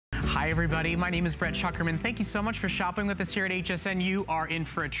Hi everybody, my name is Brett Schuckerman. Thank you so much for shopping with us here at HSN. You are in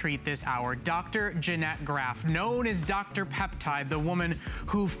for a treat this hour. Dr. Jeannette Graf, known as Dr. Peptide, the woman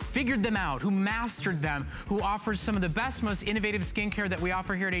who figured them out, who mastered them, who offers some of the best, most innovative skincare that we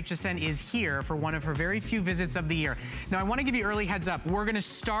offer here at HSN, is here for one of her very few visits of the year. Now I want to give you early heads up. We're going to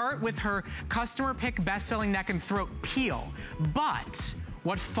start with her customer pick best-selling neck and throat peel, but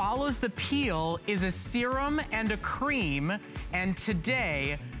what follows the peel is a serum and a cream, and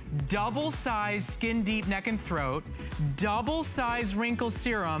today, double size skin deep neck and throat, double size wrinkle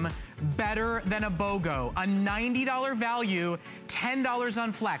serum, better than a BOGO. A $90 value, $10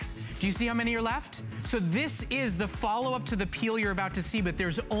 on Flex. Do you see how many are left? So this is the follow-up to the peel you're about to see, but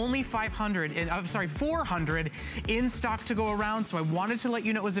there's only 400 in stock to go around, so I wanted to let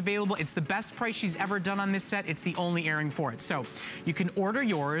you know it was available. It's the best price she's ever done on this set. It's the only airing for it. So you can order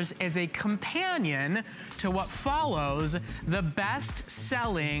yours as a companion to what follows, the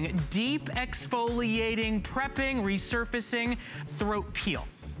best-selling, deep exfoliating, prepping, resurfacing throat peel.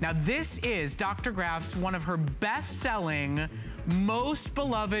 Now this is Dr. Graf's one of her best-selling, most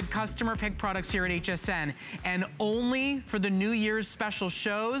beloved customer pick products here at HSN, and only for the New Year's special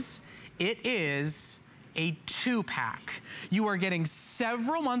shows, it is a 2-pack. You are getting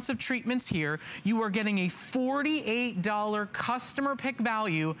several months of treatments here. You are getting a $48 customer pick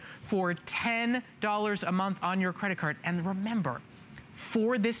value for $10 a month on your credit card. And remember,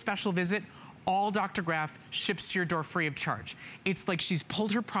 for this special visit, all Dr. Graf ships to your door free of charge. It's like she's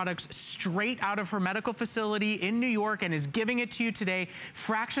pulled her products straight out of her medical facility in New York and is giving it to you today.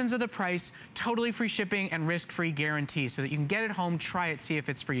 Fractions of the price, totally free shipping, and risk-free guarantee so that you can get it home, try it, see if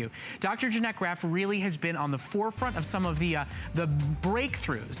it's for you. Dr. Jeannette Graf really has been on the forefront of some of the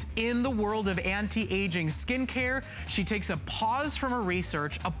breakthroughs in the world of anti-aging skincare. She takes a pause from her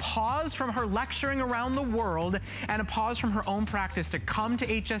research, a pause from her lecturing around the world, and a pause from her own practice to come to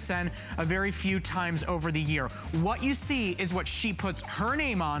HSN a very few times over the year. What you see is what she puts her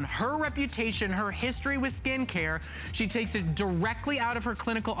name on, her reputation, her history with skincare. She takes it directly out of her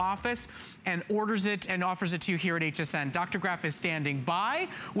clinical office and orders it and offers it to you here at HSN. Dr. Graf is standing by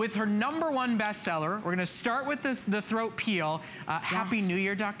with her #1 bestseller. We're going to start with the throat peel. Yes. Happy New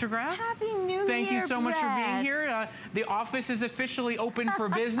Year, Dr. Graf. Happy New Year, Thank you so much for being here. The office is officially open for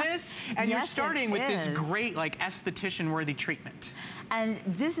business, and yes, you're starting with this great, like, esthetician-worthy treatment. And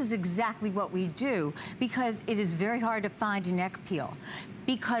this is exactly what we do, because it is very hard to find a neck peel,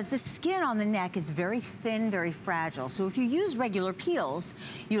 because the skin on the neck is very thin, very fragile. So if you use regular peels,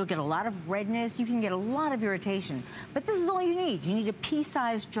 you'll get a lot of redness, you can get a lot of irritation. But this is all you need. You need a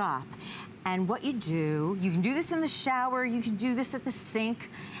pea-sized drop. And what you do, you can do this in the shower, you can do this at the sink,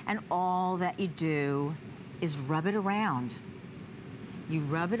 and all that you do is rub it around. You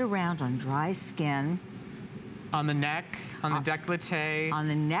rub it around on dry skin. On the neck, on the décolleté. On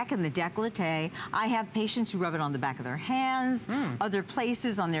the neck and the décolleté. I have patients who rub it on the back of their hands, other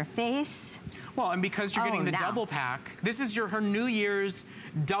places on their face. Well, and because you're getting the double pack, this is her New Year's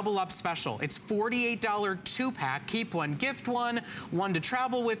double up special. It's $48 2-pack. Keep one, gift one to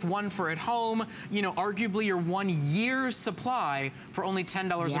travel with, one for at home. You know, arguably your 1 year's supply for only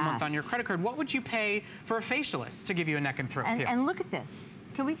 $10 a month on your credit card. What would you pay for a facialist to give you a neck and throat peel? And look at this.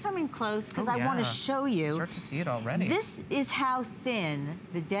 Can we come in close? Because I want to show you. Start to see it already. This is how thin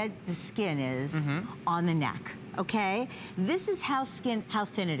the skin is on the neck. Okay? This is how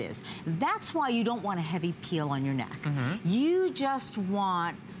thin it is. That's why you don't want a heavy peel on your neck. You just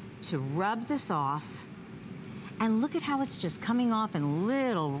want to rub this off, and look at how it's just coming off in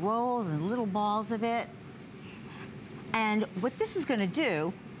little rolls and little balls of it. And what this is going to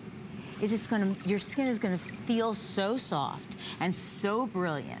do is your skin is going to feel so soft and so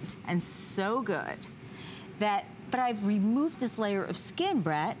brilliant and so good that, but I've removed this layer of skin,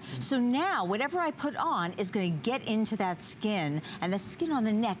 Brett, so now whatever I put on is going to get into that skin, and the skin on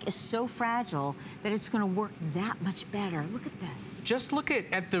the neck is so fragile that it's going to work that much better. Look at this. Just look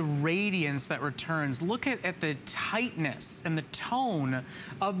at the radiance that returns. Look at the tightness and the tone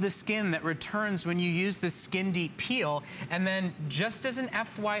of the skin that returns when you use the Skin Deep Peel. And then, just as an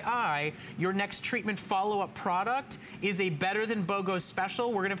FYI, your next treatment follow-up product is a Better Than BOGO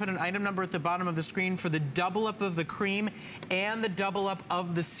special. We're gonna put an item number at the bottom of the screen for the double up of the cream and the double up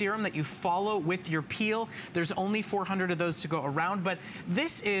of the serum that you follow with your peel. There's only 400 of those to go around, but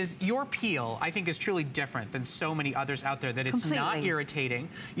this is, your peel, I think, is truly different than so many others out there, that it's not irritating.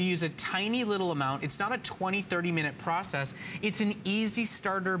 You use a tiny little amount. It's not a 20, 30-minute process. It's an easy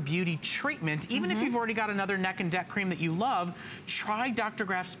starter beauty treatment. Even if you've already got another neck and deck cream that you love, try Dr.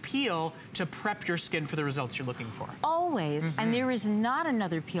 Graf's peel to prep your skin for the results you're looking for. Always, and there is not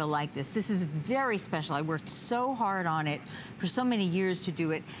another peel like this. This is very special. I worked so so hard on it for so many years to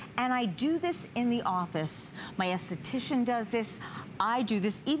do it. And I do this in the office. My esthetician does this. I do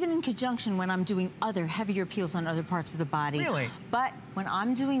this even in conjunction when I'm doing other heavier peels on other parts of the body. Really? But when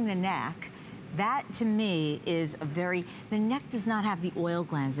I'm doing the neck, that to me is a very, the neck does not have the oil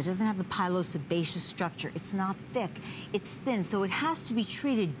glands. It doesn't have the pilosebaceous structure. It's not thick, it's thin. So it has to be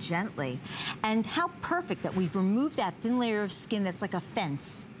treated gently. And how perfect that we've removed that thin layer of skin that's like a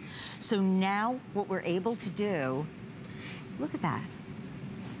fence. So now what we're able to do, look at that.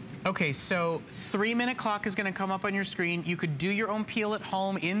 Okay, so 3-minute clock is gonna come up on your screen. You could do your own peel at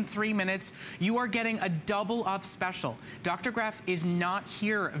home in 3 minutes. You are getting a double up special. Dr. Graf is not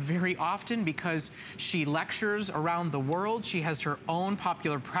here very often because she lectures around the world. She has her own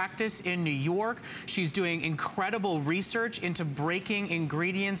popular practice in New York. She's doing incredible research into breaking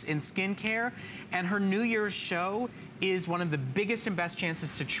ingredients in skincare. And her New Year's show is one of the biggest and best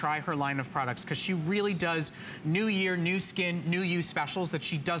chances to try her line of products because she really does new year, new skin, new you specials that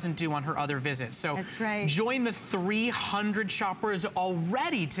she doesn't do on her other visits. So that's right. Join the 300 shoppers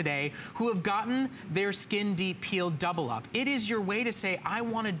already today who have gotten their Skin Deep Peel double up. It is your way to say, I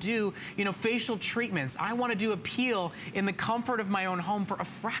want to do, you know, facial treatments. I want to do a peel in the comfort of my own home for a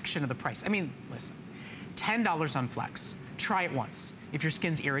fraction of the price. I mean, listen, $10 on Flex. Try it once. If your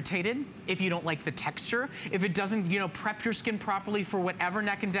skin's irritated, if you don't like the texture, if it doesn't, you know, prep your skin properly for whatever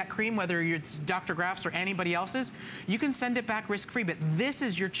neck and deck cream, whether it's Dr. Graf's or anybody else's, you can send it back risk-free. But this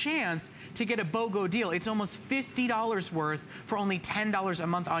is your chance to get a BOGO deal. It's almost $50 worth for only $10 a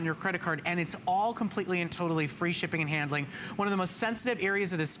month on your credit card, and it's all completely and totally free shipping and handling. One of the most sensitive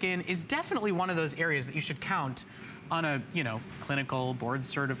areas of the skin is definitely one of those areas that you should count on a, you know, clinical,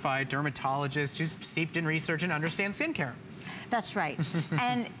 board-certified dermatologist who's steeped in research and understands skincare. That's right.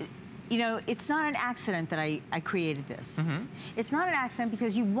 And, you know, it's not an accident that I created this. It's not an accident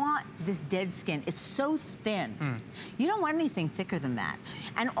because you want this dead skin. It's so thin. You don't want anything thicker than that.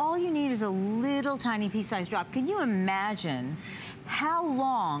 And all you need is a little tiny pea-sized drop. Can you imagine how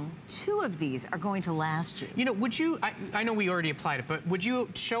long 2 of these are going to last you? You know, would you, I know we already applied it, but would you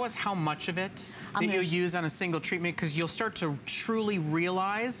show us how much of it that you use on a single treatment? Because you'll start to truly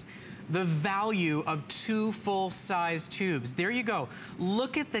realize the value of 2 full-size tubes. There you go.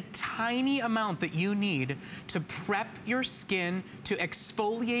 Look at the tiny amount that you need to prep your skin, to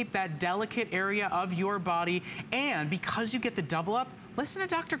exfoliate that delicate area of your body. And because you get the double up, listen to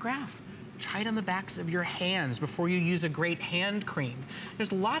Dr. Graf. Try it on the backs of your hands before you use a great hand cream.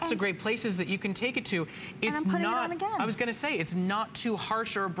 There's lots of great places that you can take it to. It's and I'm putting not, it on again. I was gonna say, it's not too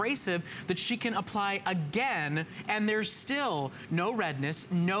harsh or abrasive that she can apply again, and there's still no redness,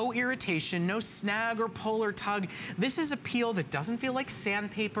 no irritation, no snag or pull or tug. This is a peel that doesn't feel like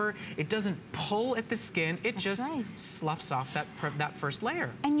sandpaper. It doesn't pull at the skin. It just sloughs off that first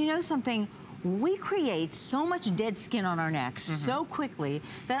layer. And you know something? We create so much dead skin on our necks so quickly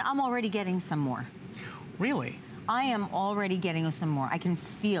that I'm already getting some more. Really? I am already getting some more. I can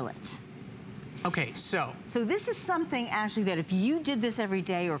feel it. Okay, so this is something, Ashley, that if you did this every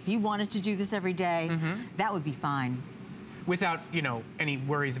day or if you wanted to do this every day, that would be fine. Without, you know, any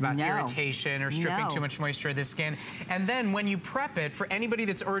worries about irritation or stripping too much moisture of the skin. And then when you prep it, for anybody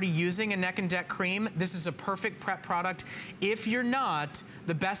that's already using a neck and deck cream, this is a perfect prep product. If you're not,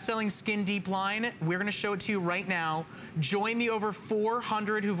 the best-selling Skin Deep line, we're gonna show it to you right now. Join the over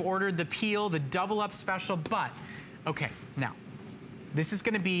 400 who've ordered the peel, the double up special, but, okay, now, this is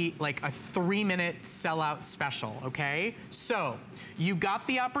gonna be like a 3-minute sellout special, okay? So, you got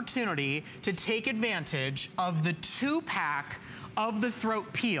the opportunity to take advantage of the 2-pack of the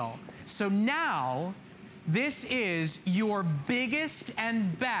throat peel. So now, this is your biggest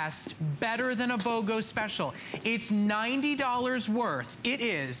and best better than a BOGO special. It's $90 worth. It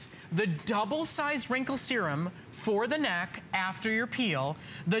is the double size wrinkle serum for the neck after your peel,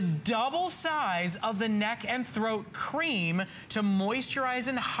 the double size of the neck and throat cream to moisturize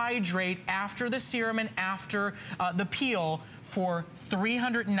and hydrate after the serum and after the peel for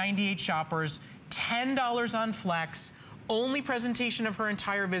 398 shoppers, $10 on Flex. Only presentation of her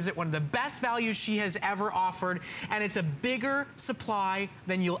entire visit, one of the best values she has ever offered, and it's a bigger supply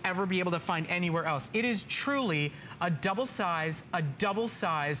than you'll ever be able to find anywhere else. It is truly a double size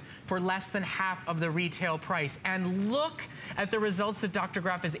for less than half of the retail price. And look at the results that Dr.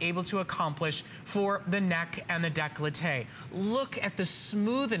 Graf is able to accomplish for the neck and the décolleté. Look at the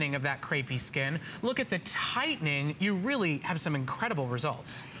smoothening of that crepey skin. Look at the tightening. You really have some incredible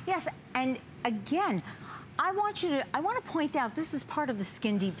results. Yes, and again, I want to point out this is part of the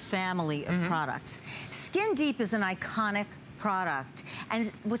Skin Deep family of products. Skin Deep is an iconic product,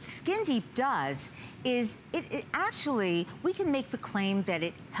 and what Skin Deep does is it actually, we can make the claim that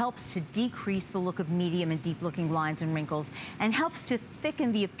it helps to decrease the look of medium and deep looking lines and wrinkles and helps to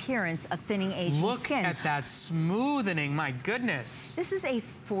thicken the appearance of thinning, aging skin. Look at that smoothening, my goodness. This is a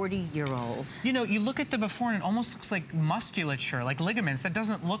 40-year-old. You know, you look at the before and it almost looks like musculature, like ligaments. That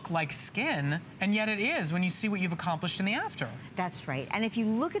doesn't look like skin, and yet it is when you see what you've accomplished in the after. That's right. And if you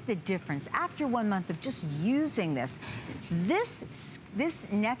look at the difference after 1 month of just using this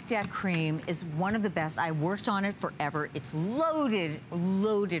neck deck cream is one of the best. I worked on it forever. It's loaded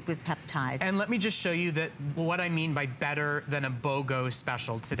with peptides. And let me just show you that what I mean by better than a BOGO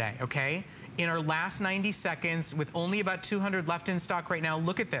special today, okay? In our last 90 seconds, with only about 200 left in stock right now,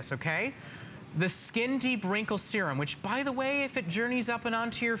 look at this, okay? The Skin Deep Wrinkle Serum, which, by the way, if it journeys up and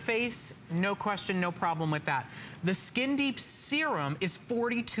onto your face, no question, no problem with that. The Skin Deep Serum is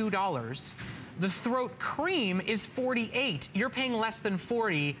 $42. The Throat Cream is $48. You're paying less than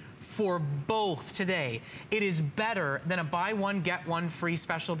 $40 for both today. It is better than a buy one, get one free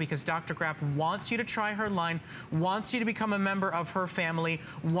special because Dr. Graf wants you to try her line, wants you to become a member of her family,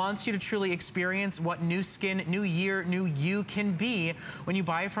 wants you to truly experience what new skin, new year, new you can be when you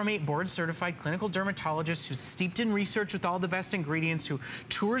buy it from a board-certified clinical dermatologist who's steeped in research with all the best ingredients, who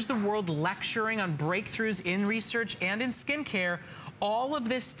tours the world lecturing on breakthroughs in research and in skincare. All of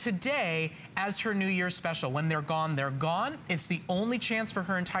this today as her New Year's special. When they're gone, they're gone. It's the only chance for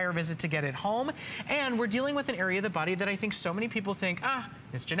her entire visit to get it home. And we're dealing with an area of the body that I think so many people think,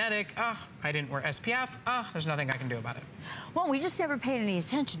 it's genetic, I didn't wear SPF, there's nothing I can do about it. Well, we just never paid any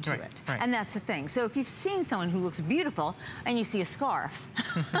attention to it. Right. And that's the thing. So if you've seen someone who looks beautiful and you see a scarf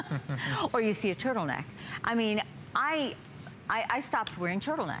or you see a turtleneck, I mean, I stopped wearing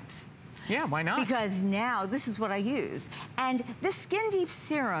turtlenecks. Yeah, why not? Because now this is what I use. And this Skin Deep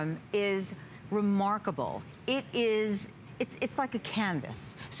Serum is remarkable. It's like a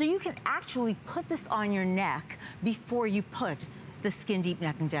canvas. So you can actually put this on your neck before you put the Skin Deep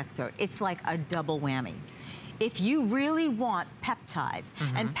Neck and Deck Throat. It's like a double whammy. If you really want peptides,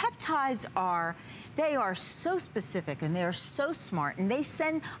 and peptides they are so specific and they are so smart, and I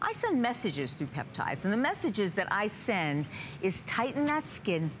send messages through peptides, and the messages that I send is tighten that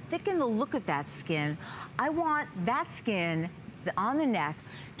skin, thicken the look of that skin. I want that skin on the neck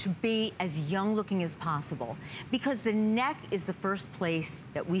to be as young looking as possible because the neck is the first place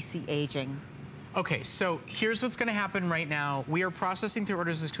that we see aging. Okay, so here's what's gonna happen right now. We are processing through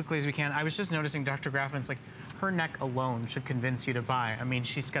orders as quickly as we can. I was just noticing Dr. Graf, and it's like, her neck alone should convince you to buy. I mean,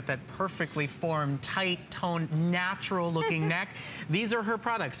 she's got that perfectly formed, tight, toned, natural looking neck. These are her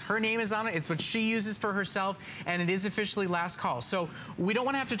products. Her name is on it. It's what she uses for herself, and it is officially last call. So we don't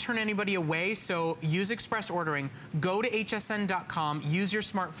want to have to turn anybody away, so use express ordering. Go to hsn.com, use your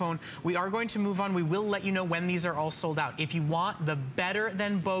smartphone. We are going to move on. We will let you know when these are all sold out. If you want the better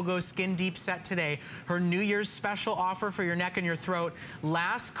than BOGO Skin Deep set today, her New Year's special offer for your neck and your throat,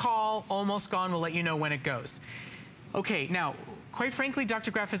 last call, almost gone. We'll let you know when it goes. Okay, now, quite frankly, Dr.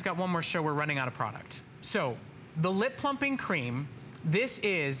 Graf has got one more show. We're running out of product. So, the lip plumping cream, this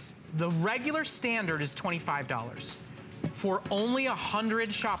is, the regular standard is $25. For only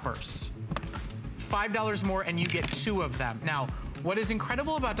 100 shoppers, $5 more and you get 2 of them. Now, what is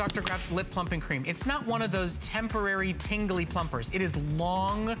incredible about Dr. Graf's lip plumping cream, it's not one of those temporary tingly plumpers. It is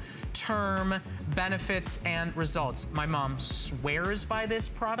long-term benefits and results. My mom swears by this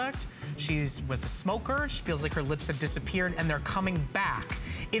product. She was a smoker. She feels like her lips have disappeared and they're coming back.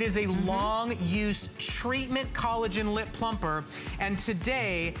 It is a long-use treatment collagen lip plumper. And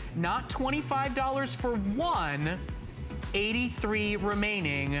today, not $25 for one, 83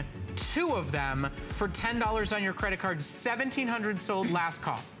 remaining, 2 of them for $10 on your credit card. 1,700 sold last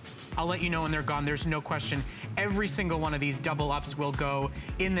call. I'll let you know when they're gone. There's no question. Every single one of these double ups will go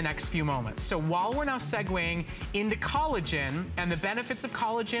in the next few moments. So while we're now segueing into collagen and the benefits of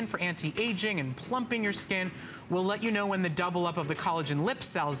collagen for anti-aging and plumping your skin, we'll let you know when the double up of the collagen lip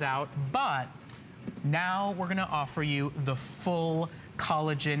sells out. But now we're gonna offer you the full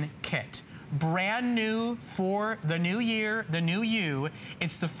collagen kit. Brand new for the new year, the new you.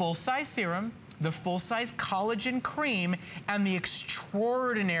 It's the full-size serum, the full-size collagen cream, and the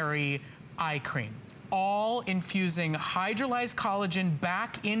extraordinary eye cream. All infusing hydrolyzed collagen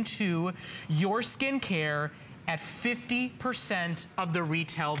back into your skincare at 50% of the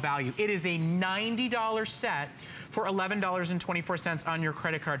retail value. It is a $90 set for $11.24 on your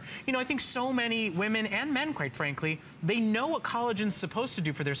credit card. You know, I think so many women and men, quite frankly, they know what collagen's supposed to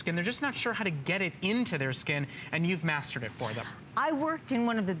do for their skin. They're just not sure how to get it into their skin, and you've mastered it for them. I worked in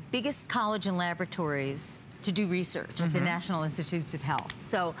one of the biggest collagen laboratories to do research at the National Institutes of Health.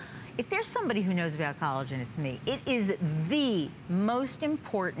 So if there's somebody who knows about collagen, it's me. It is the most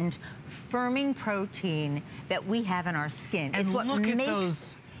important firming protein that we have in our skin. And it's what look makes, at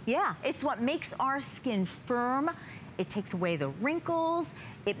those. Yeah, it's what makes our skin firm. It takes away the wrinkles.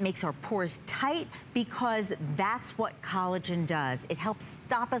 It makes our pores tight because that's what collagen does. It helps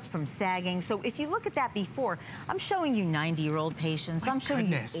stop us from sagging. So if you look at that before, I'm showing you 90-year-old patients. I'm showing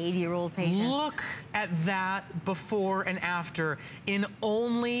you 80-year-old patients. Look at that before and after in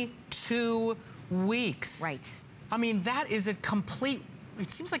only 2 weeks. Right. I mean, that is a complete, it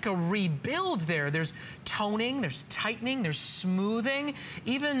seems like a rebuild there. There's toning, there's tightening, there's smoothing.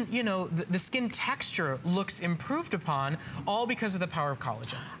 Even, you know, the skin texture looks improved upon, all because of the power of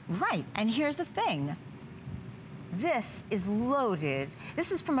collagen. Right, and here's the thing. This is loaded.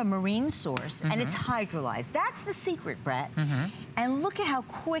 This is from a marine source, and it's hydrolyzed. That's the secret, Brett. And look at how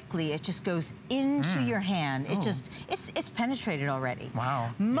quickly it just goes into your hand. It just, it's penetrated already. Wow.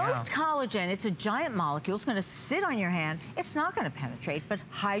 Most collagen, it's a giant molecule. It's gonna sit on your hand. It's not gonna penetrate, but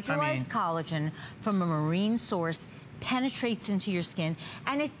hydrolyzed collagen from a marine source penetrates into your skin,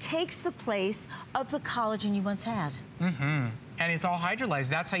 and it takes the place of the collagen you once had. And it's all hydrolyzed.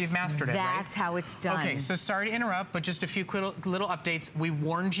 That's how you've mastered it, right? That's how it's done. Okay, so sorry to interrupt, but just a few little updates. We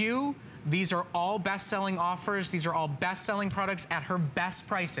warned you. These are all best-selling offers. These are all best-selling products at her best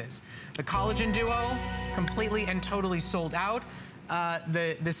prices. The Collagen Duo, completely and totally sold out.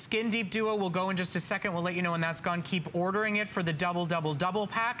 The Skin Deep Duo will go in just a second. We'll let you know when that's gone. Keep ordering it for the double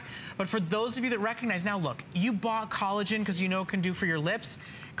pack. But for those of you that recognize, now look, you bought collagen because you know it can do for your lips.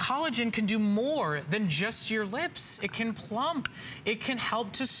 Collagen can do more than just your lips. It can plump. It can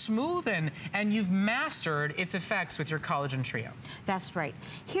help to smoothen. And you've mastered its effects with your Collagen Trio. That's right.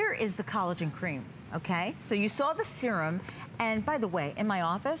 Here is the collagen cream, okay? So you saw the serum, and by the way, in my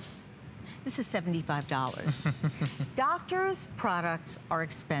office, this is $75. Doctors' products are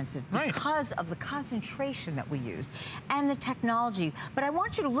expensive because of the concentration that we use and the technology. But I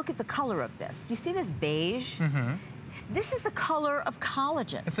want you to look at the color of this. You see this beige? This is the color of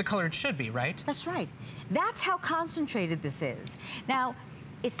collagen. It's the color it should be, right? That's right. That's how concentrated this is. Now,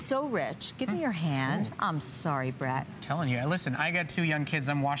 it's so rich. Give me your hand. I'm sorry, Brett. I'm telling you. Listen, I got 2 young kids.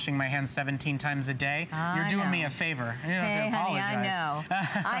 I'm washing my hands 17 times a day. You're doing me a favor. You don't have to apologize.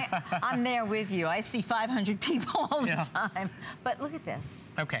 Honey, I know. I'm there with you. I see 500 people all the time. But look at this.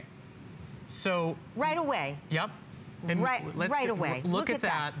 Okay. So. Right away. Yep. Right away. Look at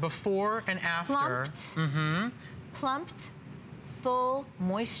that. Before and after. Plumped. Plumped, full,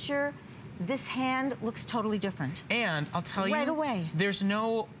 moisture. This hand looks totally different. And I'll tell you, right away. There's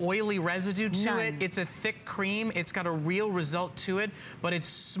no oily residue to it. It's a thick cream. It's got a real result to it, but it's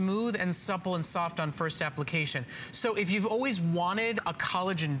smooth and supple and soft on first application. So if you've always wanted a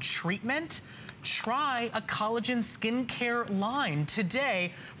collagen treatment, try a collagen skincare line.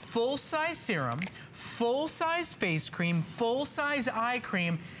 Today, full-size serum, full-size face cream, full-size eye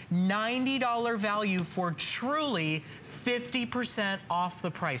cream, $90 value for truly 50% off the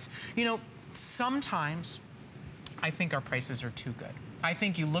price. You know, sometimes I think our prices are too good. I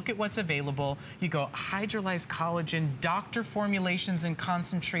think you look at what's available, you go hydrolyzed collagen, doctor formulations and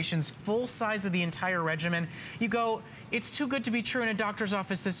concentrations, full size of the entire regimen. You go, it's too good to be true. In a doctor's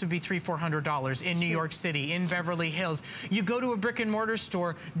office, this would be $300, $400 in New York City, in Beverly Hills. You go to a brick and mortar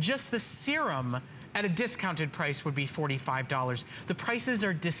store, just the serum at a discounted price would be $45. The prices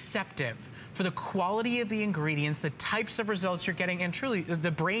are deceptive for the quality of the ingredients, the types of results you're getting, and truly the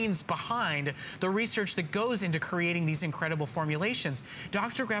brains behind the research that goes into creating these incredible formulations.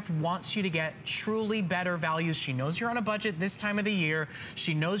 Dr. Graf wants you to get truly better values. She knows you're on a budget this time of the year.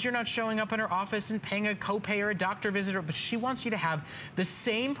 She knows you're not showing up in her office and paying a copay or a doctor visitor, but she wants you to have the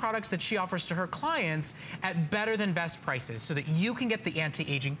same products that she offers to her clients at better than best prices so that you can get the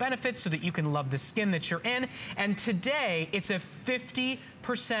anti-aging benefits, so that you can love the skin that you're in. And today, it's a 50%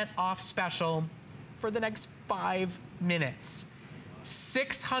 off special for the next 5 minutes.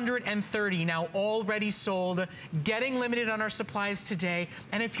 630 now already sold, getting limited on our supplies today.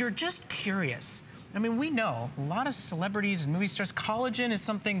 And if you're just curious, I mean, we know a lot of celebrities and movie stars, collagen is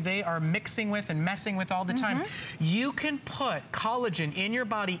something they are mixing with and messing with all the time. You can put collagen in your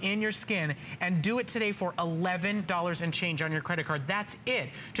body, in your skin, and do it today for $11 and change on your credit card. That's it.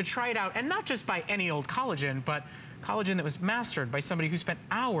 To try it out, and not just buy any old collagen, but collagen that was mastered by somebody who spent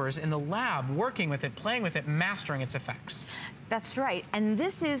hours in the lab working with it, playing with it, mastering its effects. That's right, and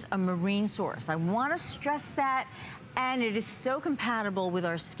this is a marine source. I want to stress that, and it is so compatible with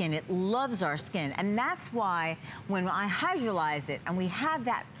our skin. It loves our skin, and that's why when I hydrolyze it and we have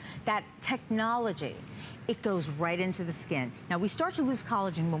that technology, it goes right into the skin. Now, we start to lose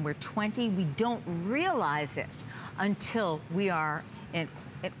collagen when we're 20. We don't realize it until we are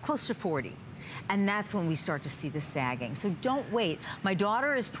close to 40. And that's when we start to see the sagging. So don't wait. My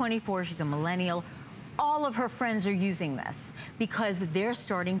daughter is 24, she's a millennial. All of her friends are using this because they're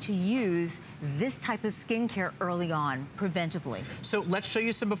starting to use this type of skincare early on, preventively. So let's show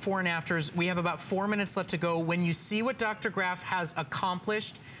you some before and afters. We have about 4 minutes left to go. When you see what Dr. Graf has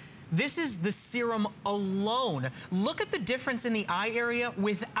accomplished, this is the serum alone. Look at the difference in the eye area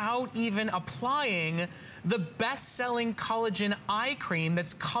without even applying the best-selling collagen eye cream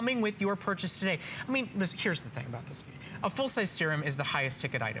that's coming with your purchase today. I mean, listen, here's the thing about this. A full-size serum is the highest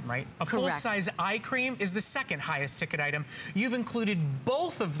ticket item, right? A full-size eye cream is the second highest ticket item. You've included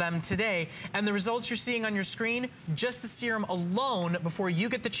both of them today, and the results you're seeing on your screen, just the serum alone before you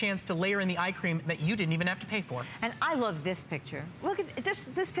get the chance to layer in the eye cream that you didn't even have to pay for. And I love this picture. Look at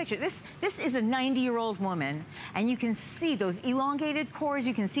this picture. This is a 90-year-old woman, and you can see those elongated pores,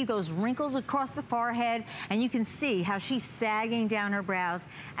 you can see those wrinkles across the forehead, and you can see how she's sagging down her brows.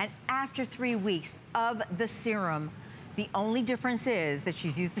 And after 3 weeks of the serum, the only difference is that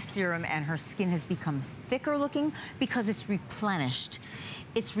she's used the serum and her skin has become thicker looking because it's replenished.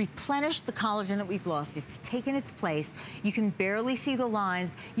 It's replenished the collagen that we've lost. It's taken its place. You can barely see the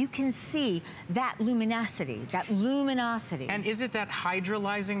lines. You can see that luminosity, And is it that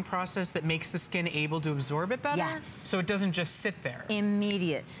hydrolyzing process that makes the skin able to absorb it better? Yes. So it doesn't just sit there?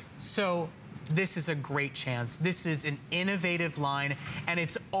 Immediate. So this is a great chance. This is an innovative line, and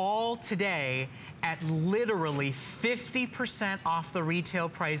it's all today at literally 50% off the retail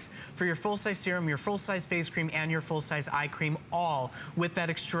price for your full-size serum, your full-size face cream, and your full-size eye cream, all with that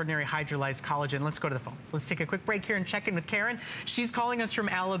extraordinary hydrolyzed collagen. Let's go to the phones. Let's take a quick break here and check in with Karen. She's calling us from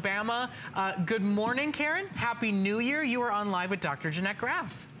Alabama. Good morning, Karen. Happy New Year. You are on live with Dr. Jeannette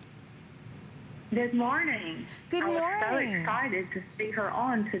Graf. Good morning. Good morning. I was so excited to see her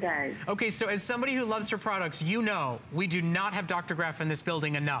on today. Okay, so as somebody who loves her products, you know we do not have Dr. Graf in this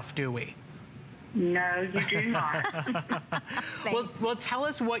building enough, do we? No, you do not. Well, tell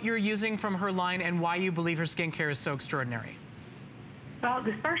us what you're using from her line and why you believe her skincare is so extraordinary. Well,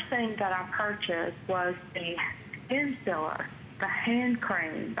 the first thing that I purchased was the skin filler, the hand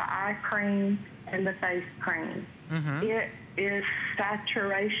cream, the eye cream, and the face cream. It is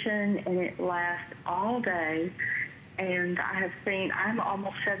saturation and it lasts all day. And I have seen, I'm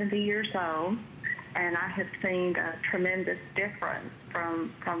almost 70 years old, and I have seen a tremendous difference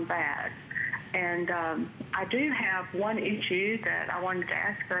from that. And I do have one issue that I wanted to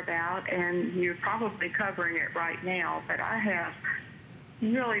ask her about, and you're probably covering it right now, but I have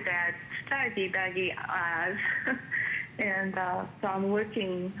really bad baggy eyes. And so I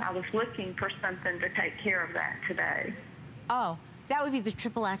was looking for something to take care of that today. Oh, that would be the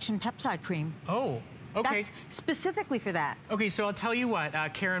triple action peptide cream. Oh. Okay. That's specifically for that. Okay, so I'll tell you what,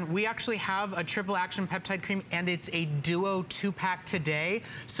 Karen, we actually have a triple action peptide cream, and it's a duo 2-pack today.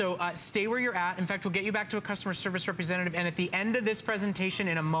 So stay where you're at. In fact, we'll get you back to a customer service representative, and at the end of this presentation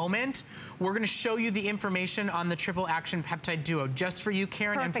in a moment, we're gonna show you the information on the triple action peptide duo, just for you,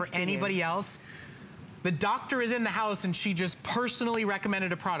 Karen, and for anybody else. The doctor is in the house and she just personally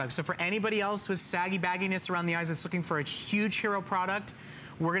recommended a product. So for anybody else with saggy bagginess around the eyes that's looking for a huge hero product,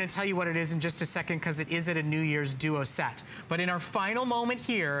 we're gonna tell you what it is in just a second because it is at a New Year's duo set. But in our final moment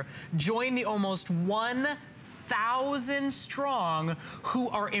here, join the almost 1,000 strong who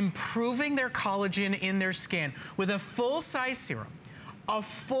are improving their collagen in their skin with a full-size serum, a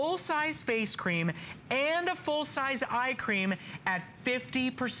full-size face cream, and a full-size eye cream at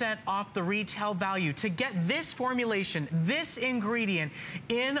 50% off the retail value. To get this formulation, this ingredient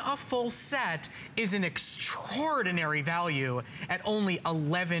in a full set is an extraordinary value at only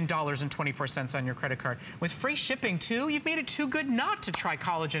 $11.24 on your credit card. With free shipping too, you've made it too good not to try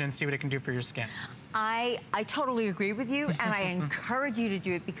collagen and see what it can do for your skin. I totally agree with you, and I encourage you to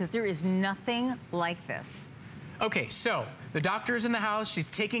do it because there is nothing like this. Okay, so the doctor is in the house. She's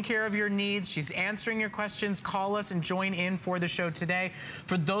taking care of your needs. She's answering your questions. Call us and join in for the show today.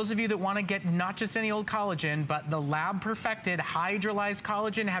 For those of you that want to get not just any old collagen, but the lab-perfected hydrolyzed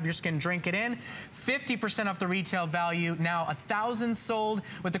collagen, have your skin drink it in, 50% off the retail value. Now 1,000 sold.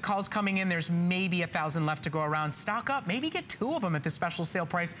 With the calls coming in, there's maybe 1,000 left to go around. Stock up. Maybe get 2 of them at this special sale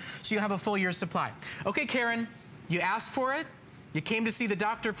price so you have a full year's supply. Okay, Karen, you asked for it. You came to see the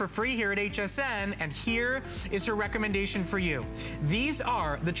doctor for free here at HSN, and here is her recommendation for you. These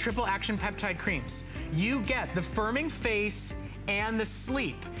are the triple action peptide creams. You get the firming face and the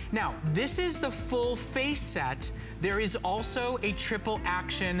sleep. Now, this is the full face set. There is also a triple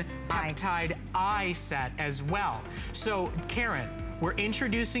action peptide eye set as well. So, Karen, we're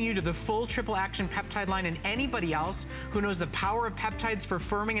introducing you to the full triple action peptide line, and anybody else who knows the power of peptides for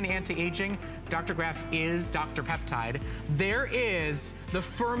firming and anti-aging, Dr. Graf is Dr. Peptide. There is the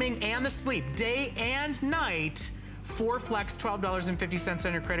firming and the sleep, day and night, 4 Flex, $12.50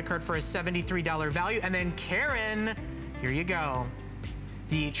 on your credit card for a $73 value. And then Karen, here you go.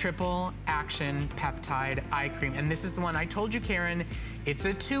 The triple action peptide eye cream. And this is the one I told you, Karen, it's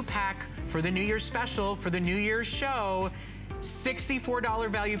a 2-pack for the New Year's special, for the New Year's show. $64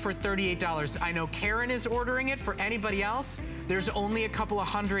 value for $38. I know Karen is ordering it. For anybody else, there's only a couple of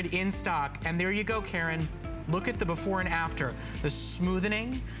hundred in stock. And there you go, Karen. Look at the before and after. The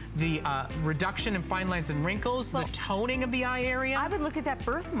smoothening, the reduction in fine lines and wrinkles, the toning of the eye area. I would look at that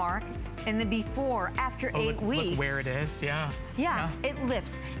birthmark in the before after 8 weeks. Look where it is, yeah. Yeah, it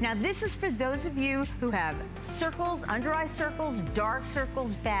lifts. Now this is for those of you who have circles, under eye circles, dark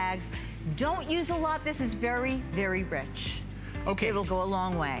circles, bags. Don't use a lot. This is very, very rich. Okay. It'll go a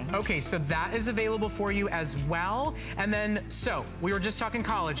long way. Okay, so that is available for you as well. And then, so we were just talking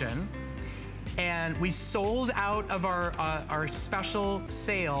collagen. And we sold out of our special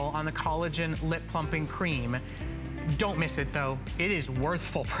sale on the collagen lip plumping cream. Don't miss it though. It is worth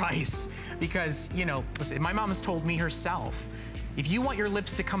full price because, you know, listen, my mom has told me herself, if you want your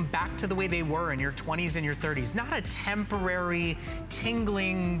lips to come back to the way they were in your 20s and your 30s, not a temporary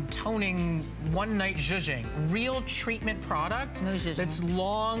tingling, toning, one-night zhuzhing, real treatment product that's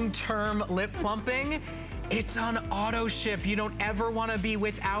long-term lip plumping. It's on auto ship. You don't ever want to be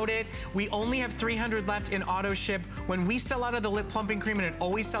without it. We only have 300 left in auto ship. When we sell out of the lip plumping cream, and it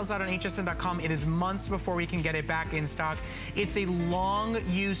always sells out on hsn.com, it is months before we can get it back in stock. It's a long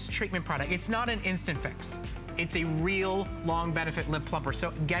use treatment product. It's not an instant fix. It's a real long benefit lip plumper.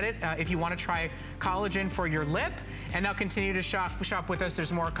 So get it if you want to try collagen for your lip, and now continue to shop with us.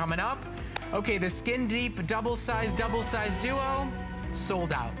 There's more coming up. Okay, the Skin Deep double size duo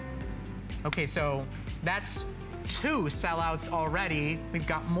sold out. Okay, so that's 2 sellouts already. We've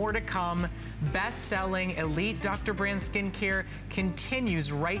got more to come. Best-selling Elite Dr. Brand Skincare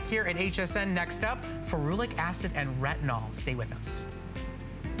continues right here at HSN. Next up, ferulic acid and retinol. Stay with us.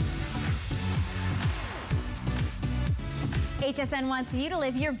 HSN wants you to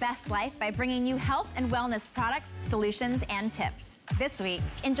live your best life by bringing you health and wellness products, solutions, and tips. This week,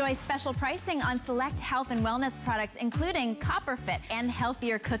 enjoy special pricing on select health and wellness products, including Copper Fit and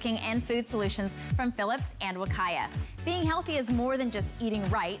healthier cooking and food solutions from Philips and Wakaya. Being healthy is more than just eating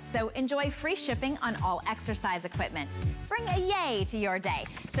right, so enjoy free shipping on all exercise equipment. Bring a yay to your day.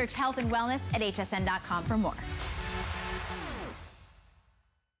 Search health and wellness at hsn.com for more.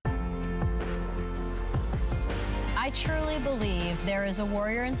 I truly believe there is a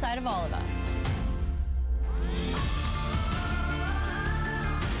warrior inside of all of us.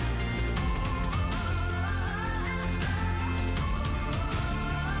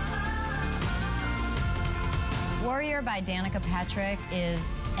 Warrior by Danica Patrick is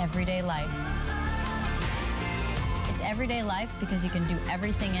everyday life. It's everyday life because you can do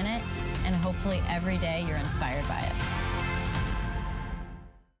everything in it, and hopefully every day you're inspired by it.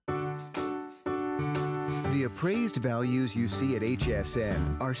 The appraised values you see at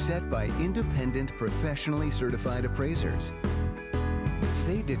HSN are set by independent, professionally certified appraisers.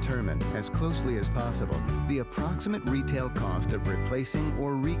 They determine, as closely as possible, the approximate retail cost of replacing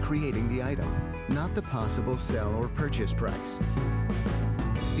or recreating the item, not the possible sell or purchase price.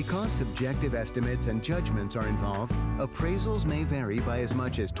 Because subjective estimates and judgments are involved, appraisals may vary by as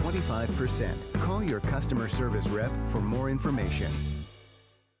much as 25%. Call your customer service rep for more information.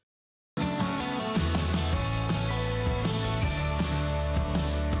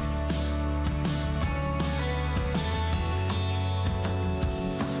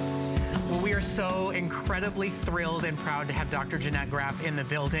 So incredibly thrilled and proud to have Dr. Jeannette Graf in the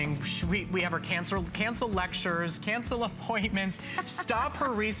building. We have her cancel lectures, cancel appointments, stop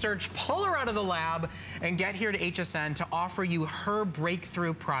her research, pull her out of the lab, and get here to HSN to offer you her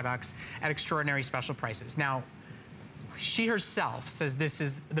breakthrough products at extraordinary special prices. Now, she herself says this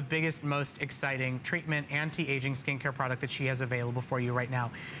is the biggest, most exciting treatment, anti-aging skincare product that she has available for you right now.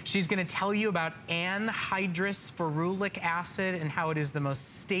 She's gonna tell you about anhydrous ferulic acid and how it is the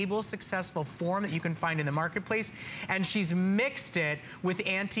most stable, successful form that you can find in the marketplace. And she's mixed it with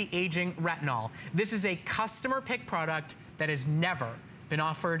anti-aging retinol. This is a customer pick product that has never been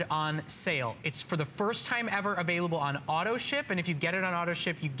offered on sale. It's for the first time ever available on auto ship, and if you get it on auto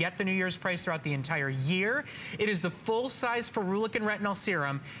ship, you get the New Year's price throughout the entire year. It is the full-size ferulic and retinol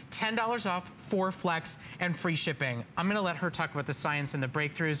serum, $10 off, 4 flex, and free shipping. I'm gonna let her talk about the science and the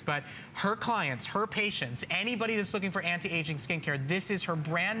breakthroughs, but her clients, her patients, anybody that's looking for anti-aging skincare, this is her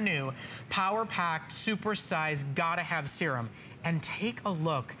brand new, power-packed, super-sized, gotta-have serum. And take a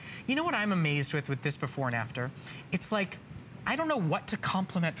look. You know what I'm amazed with this before and after? It's like, I don't know what to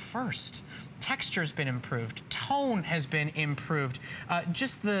compliment first. Texture's been improved, tone has been improved,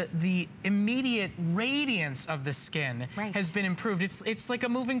 just the immediate radiance of the skin has been improved. It's like a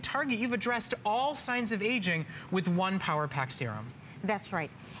moving target. You've addressed all signs of aging with one Power Pack serum. That's right.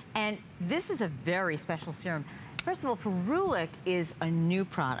 And this is a very special serum. First of all, ferulic is a new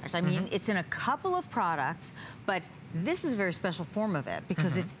product. I mean, it's in a couple of products, but this is a very special form of it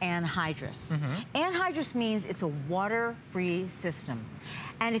because it's anhydrous. Anhydrous means it's a water-free system.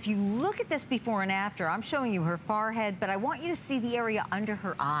 And if you look at this before and after, I'm showing you her forehead, but I want you to see the area under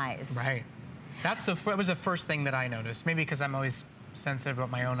her eyes. Right. That was the first thing that I noticed. Maybe because I'm always sensitive about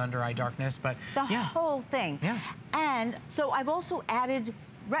my own under eye darkness, but the whole thing. Yeah. And so I've also added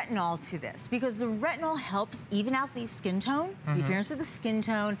retinol to this because the retinol helps even out the skin tone, the appearance of the skin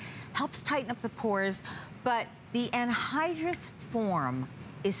tone, helps tighten up the pores, but the anhydrous form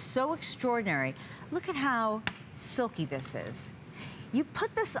is so extraordinary. Look at how silky this is. You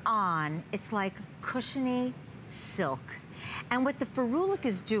put this on, it's like cushiony silk. And what the ferulic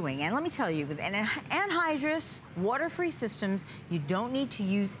is doing, and let me tell you, with anhydrous, water-free systems, you don't need to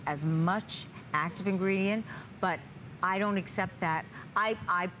use as much active ingredient, but I don't accept that.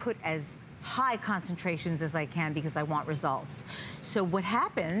 I put as high concentrations as I can because I want results. So what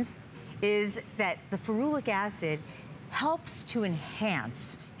happens is that the ferulic acid helps to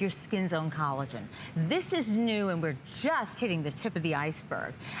enhance your skin's own collagen. This is new and we're just hitting the tip of the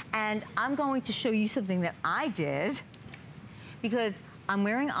iceberg. And I'm going to show you something that I did because I'm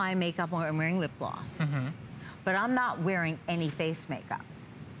wearing eye makeup or I'm wearing lip gloss, but I'm not wearing any face makeup.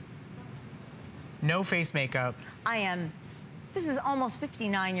 No face makeup. This is almost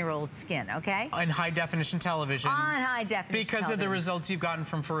 59-year-old skin, okay? On high definition television. On high definition Because television. of the results you've gotten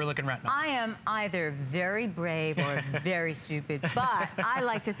from ferulic and retinol. I am either very brave or very stupid, but I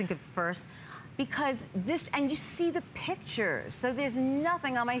like to think of first because this, and you see the pictures, so there's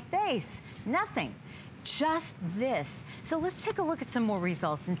nothing on my face, nothing. Just this. So let's take a look at some more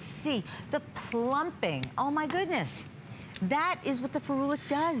results and see the plumping. Oh my goodness. That is what the ferulic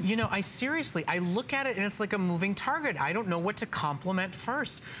does. You know, I look at it and it's like a moving target. I don't know what to compliment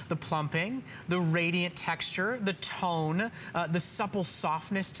first. The plumping, the radiant texture, the tone, the supple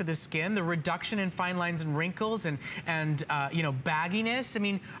softness to the skin, the reduction in fine lines and wrinkles and you know, bagginess. I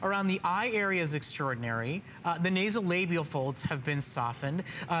mean, around the eye area is extraordinary. The nasolabial folds have been softened.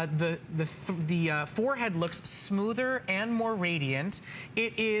 The forehead looks smoother and more radiant.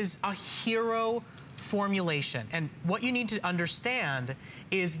 It is a hero formulation. And what you need to understand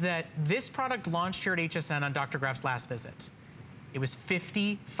is that this product launched here at HSN on Dr. Graf's last visit. It was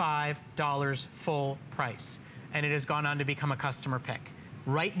 $55 full price, and it has gone on to become a customer pick.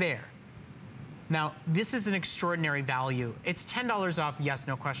 Right there. Now, this is an extraordinary value. It's $10 off, yes,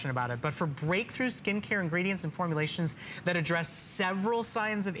 no question about it, but for breakthrough skincare ingredients and formulations that address several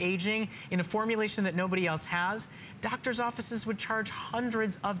signs of aging in a formulation that nobody else has, doctors' offices would charge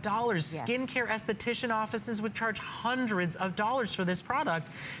hundreds of dollars. Yes. Skincare esthetician offices would charge hundreds of dollars for this product.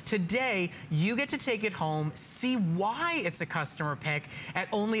 Today, you get to take it home, see why it's a customer pick at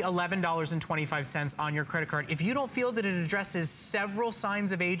only $11.25 on your credit card. If you don't feel that it addresses several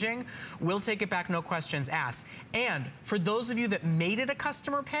signs of aging, we'll take it back, no questions asked. And for those of you that made it a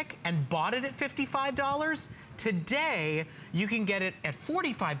customer pick and bought it at $55, today you can get it at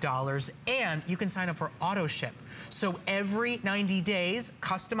 $45 and you can sign up for auto ship. So every 90 days,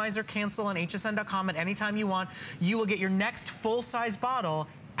 customize or cancel on hsn.com at any time you want, you will get your next full-size bottle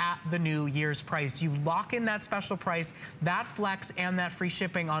at the New Year's price. You lock in that special price, that flex, and that free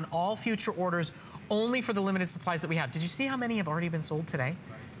shipping on all future orders only for the limited supplies that we have. Did you see how many have already been sold today?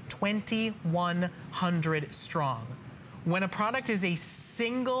 2,100 strong. When a product is a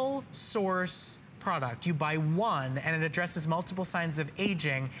single source product, you buy one and it addresses multiple signs of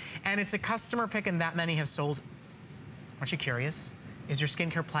aging, and it's a customer pick and that many have sold. Aren't you curious? Is your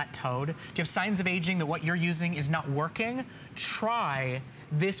skincare plateaued? Do you have signs of aging that what you're using is not working? Try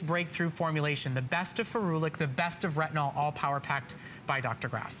this breakthrough formulation, the best of ferulic, the best of retinol, all power packed by Dr.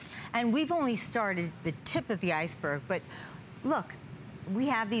 Graf. And we've only started the tip of the iceberg, but look, we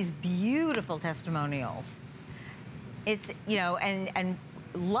have these beautiful testimonials. It's, you know, and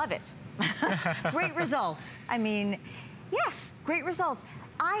love it. Great results. I mean, Yes, great results.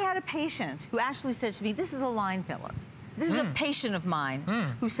 I had a patient who actually said to me, this is a line filler. This is a patient of mine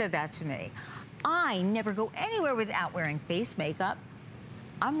who said that to me. I never go anywhere without wearing face makeup.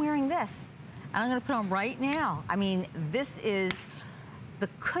 I'm wearing this, and I'm gonna put on right now. I mean, this is the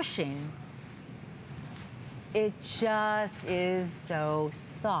cushion. It just is so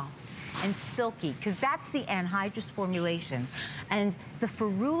soft and silky, because that's the anhydrous formulation. And the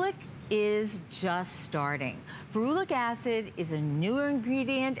ferulic is just starting. Ferulic acid is a newer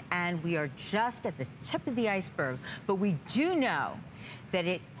ingredient, and we are just at the tip of the iceberg. But we do know that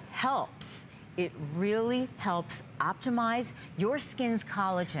it helps. It really helps optimize your skin's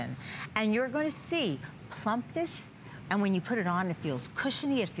collagen. And you're going to see plumpness, and when you put it on, it feels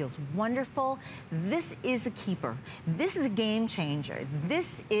cushiony, it feels wonderful. This is a keeper. This is a game changer.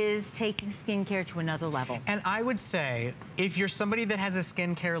 This is taking skincare to another level. And I would say, if you're somebody that has a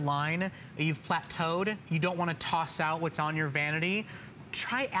skincare line, you've plateaued, you don't want to toss out what's on your vanity,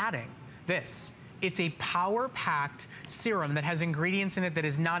 try adding this. It's a power-packed serum that has ingredients in it that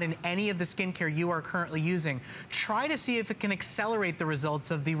is not in any of the skincare you are currently using. Try to see if it can accelerate the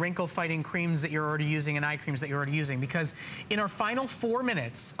results of the wrinkle-fighting creams that you're already using and eye creams that you're already using. Because in our final 4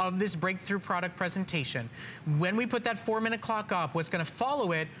 minutes of this breakthrough product presentation, when we put that 4-minute clock up, what's gonna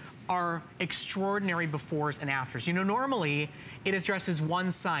follow it are extraordinary befores and afters. You know, normally it addresses one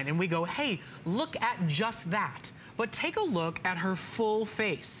sign and we go, hey, look at just that. But take a look at her full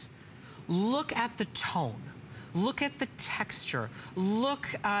face. Look at the tone, look at the texture, look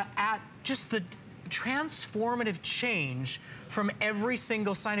at just the transformative change from every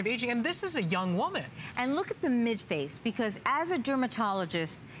single sign of aging. And this is a young woman. And look at the mid-face, because as a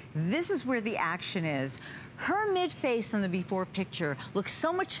dermatologist, this is where the action is. Her mid-face on the before picture looks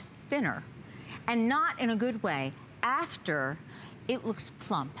so much thinner, and not in a good way. After, it looks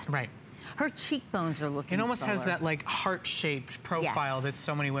plump. Right. Her cheekbones are looking It almost fuller. has that like heart-shaped profile Yes. that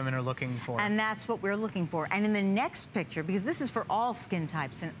so many women are looking for. And that's what we're looking for. And in the next picture, because this is for all skin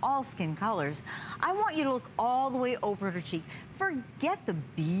types and all skin colors, I want you to look all the way over her cheek. Forget the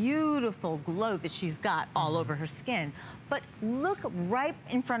beautiful glow that she's got all over her skin, but look right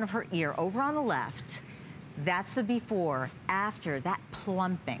in front of her ear, over on the left. That's the before, after, that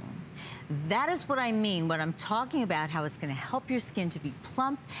plumping. That is what I mean when I'm talking about how it's going to help your skin to be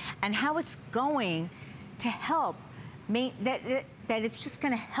plump, and how it's going to help that it's just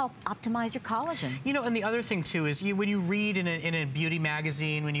going to help optimize your collagen. You know, and the other thing too is when you read in a beauty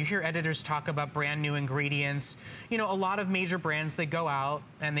magazine, when you hear editors talk about brand new ingredients, you know, a lot of major brands, they go out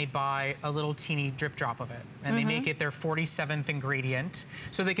and they buy a little teeny drip drop of it, and they make it their 47th ingredient,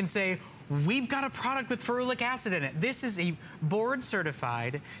 so they can say, we've got a product with ferulic acid in it. This is a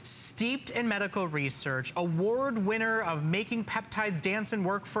board-certified, steeped in medical research, award winner of making peptides dance and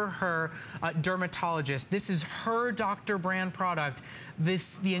work for her dermatologist. This is her doctor brand product.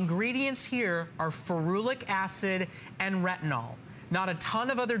 The ingredients here are ferulic acid and retinol. Not a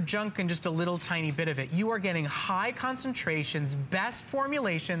ton of other junk and just a little tiny bit of it. You are getting high concentrations, best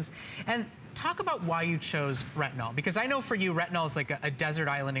formulations, and talk about why you chose retinol, because I know for you, retinol is like a desert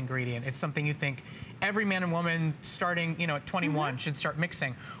island ingredient. It's something you think every man and woman starting, you know, at 21 should start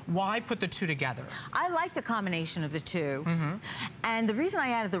mixing. Why put the two together? I like the combination of the two. And the reason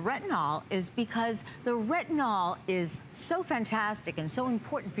I added the retinol is because the retinol is so fantastic and so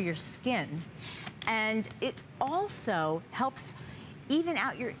important for your skin. And it also helps even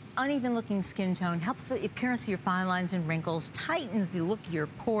out your uneven looking skin tone, helps the appearance of your fine lines and wrinkles, tightens the look of your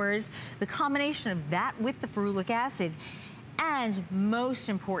pores. The combination of that with the ferulic acid, and most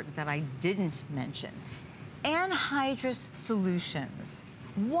important that I didn't mention, anhydrous solutions.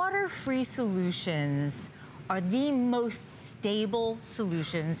 Water-free solutions are the most stable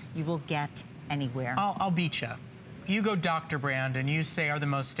solutions you will get anywhere. I'll beat you. You go doctor brand and you say are the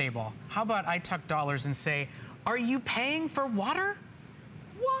most stable. How about I tuck dollars and say, are you paying for water?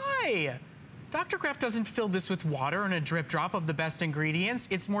 Why? Dr. Graf doesn't fill this with water and a drip drop of the best ingredients.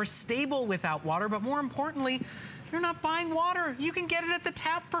 It's more stable without water, but more importantly, you're not buying water. You can get it at the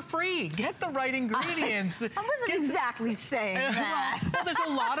tap for free. Get the right ingredients. I wasn't exactly saying that. Well, there's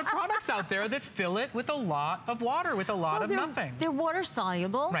a lot of products out there that fill it with a lot of water, with a lot of nothing. They're water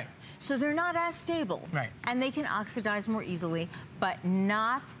soluble, right? So they're not as stable, right? And they can oxidize more easily, but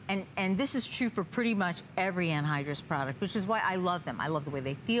not. And this is true for pretty much every anhydrous product, which is why I love them. I love the way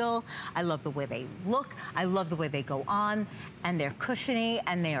they feel. I love the way they look. I love the way they go on, and they're cushiony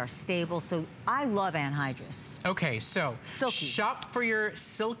and they are stable. So I love anhydrous. Okay, so shop for your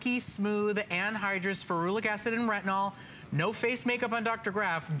silky smooth anhydrous ferulic acid and retinol. No face makeup on Dr.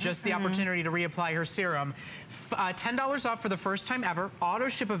 Graf, just the opportunity to reapply her serum. $10 off for the first time ever. Auto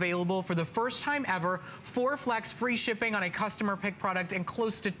ship available for the first time ever. 4 flex free shipping on a customer pick product, and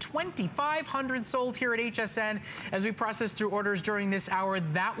close to 2,500 sold here at HSN. As we process through orders during this hour,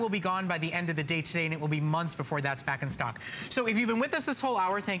 that will be gone by the end of the day today, and it will be months before that's back in stock. So if you've been with us this whole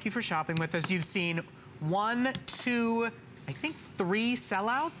hour, thank you for shopping with us. You've seen 1, 2, I think 3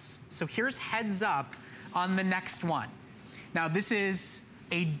 sellouts. So here's heads up on the next one. Now this is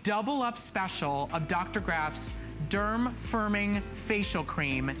a double up special of Dr. Graf's Derm Firming Facial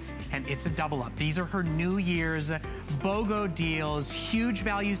Cream, and it's a double up. These are her New Year's BOGO deals, huge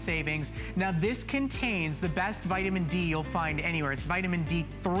value savings. Now this contains the best vitamin D you'll find anywhere. It's vitamin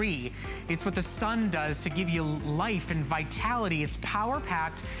D3. It's what the sun does to give you life and vitality. It's power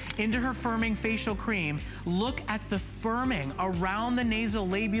packed into her firming facial cream. Look at the firming around the nasal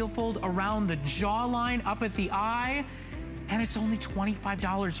labial fold, around the jawline, up at the eye. And it's only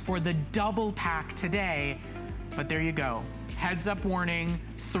 $25 for the double pack today. But there you go. Heads up warning,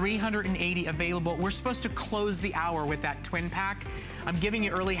 380 available. We're supposed to close the hour with that twin pack. I'm giving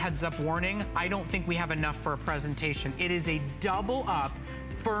you early heads up warning. I don't think we have enough for a presentation. It is a double up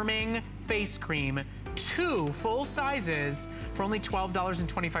firming face cream, 2 full sizes for only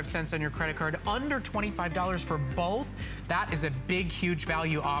 $12.25 on your credit card, under $25 for both. That is a big, huge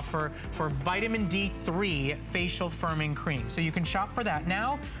value offer for vitamin D3 facial firming cream. So you can shop for that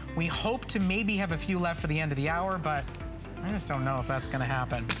now. We hope to maybe have a few left for the end of the hour, but I just don't know if that's gonna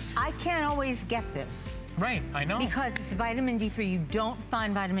happen. I can't always get this. Right, I know. Because it's vitamin D3. You don't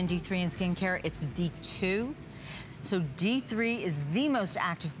find vitamin D3 in skincare, it's D2. So D3 is the most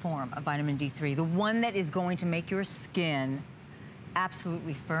active form of vitamin D3, the one that is going to make your skin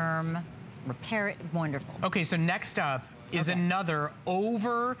absolutely firm, repair it, wonderful. Okay, so next up is another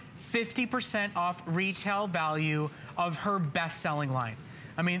over 50% off retail value of her best-selling line.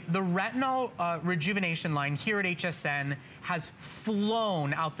 I mean, the retinol rejuvenation line here at HSN has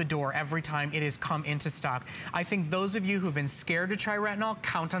flown out the door every time it has come into stock. I think those of you who've been scared to try retinol,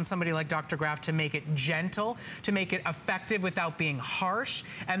 count on somebody like Dr. Graf to make it gentle, to make it effective without being harsh.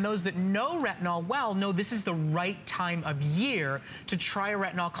 And those that know retinol well know this is the right time of year to try a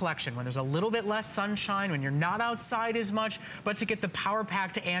retinol collection, when there's a little bit less sunshine, when you're not outside as much, but to get the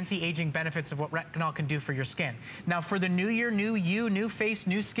power-packed anti-aging benefits of what retinol can do for your skin. Now, for the new year, new you, new face,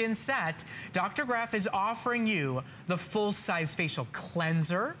 new skin set, Dr. Graf is offering you the full-size facial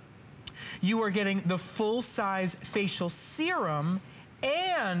cleanser. You are getting the full-size facial serum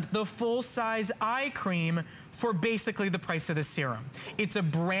and the full-size eye cream for basically the price of the serum. It's a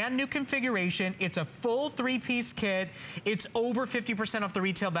brand new configuration. It's a full 3-piece kit. It's over 50% off the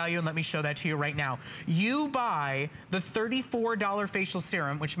retail value, and let me show that to you right now. You buy the $34 facial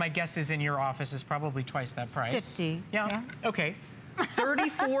serum, which my guess is in your office is probably twice that price. 50. Yeah. Okay.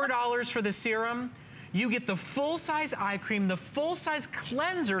 $34 for the serum. You get the full-size eye cream, the full-size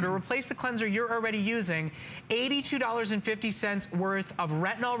cleanser to replace the cleanser you're already using, $82.50 worth of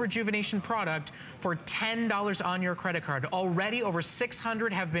retinol rejuvenation product for $10 on your credit card. Already over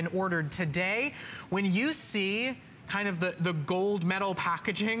 600 have been ordered today. When you see kind of the gold medal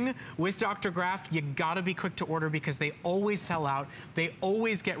packaging with Dr. Graf, you gotta be quick to order because they always sell out. They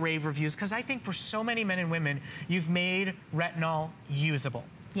always get rave reviews, because I think for so many men and women, you've made retinol usable.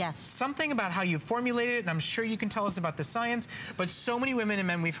 Yes. Something about how you formulated it, and I'm sure you can tell us about the science, but so many women and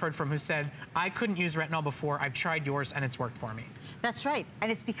men we've heard from who said, I couldn't use retinol before, I've tried yours and it's worked for me. That's right, and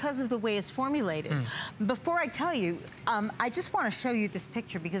it's because of the way it's formulated. Before I tell you, I just want to show you this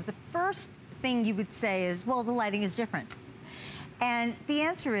picture, because the first thing you would say is, well, the lighting is different. And the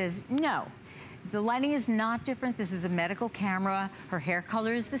answer is no. The lighting is not different. This is a medical camera. Her hair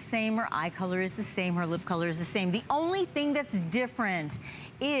color is the same, her eye color is the same, her lip color is the same. The only thing that's different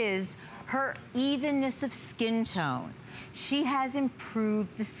is her evenness of skin tone. She has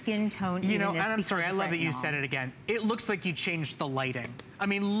improved the skin tone. You know, and I'm sorry, I love that you said it again. It looks like you changed the lighting. I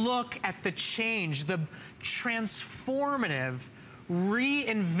mean, look at the change, the transformative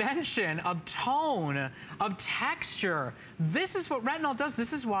reinvention of tone, of texture. This is what retinol does.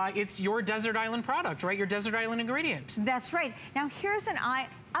 This is why it's your desert island product, right? Your desert island ingredient. That's right. Now here's an eye.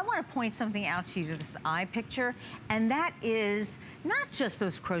 I want to point something out to you, to this eye picture, and that is not just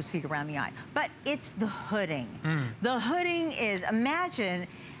those crow's feet around the eye, but it's the hooding. The hooding is, imagine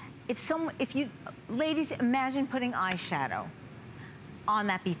if you, ladies, imagine putting eyeshadow on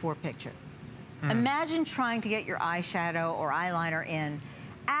that before picture. Imagine trying to get your eyeshadow or eyeliner in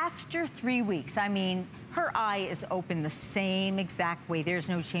after 3 weeks. I mean, her eye is open the same exact way. There's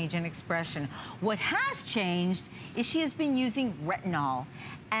no change in expression. What has changed is she has been using retinol,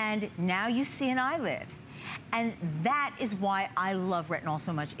 and now you see an eyelid. And that is why I love retinol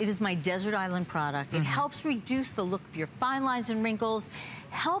so much. It is my desert island product. It helps reduce the look of your fine lines and wrinkles,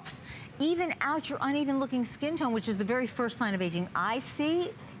 helps even out your uneven looking skin tone, which is the very first sign of aging I see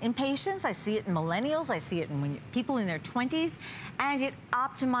in patients. I see it in millennials. I see it in people in their 20s. And it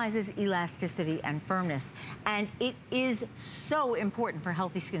optimizes elasticity and firmness. And it is so important for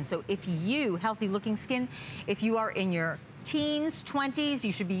healthy skin. So if you, healthy looking skin, if you are in your teens, 20s,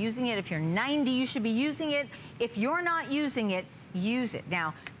 you should be using it. If you're 90, you should be using it. If you're not using it, use it.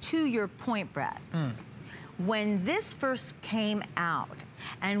 Now, to your point, Brad, when this first came out,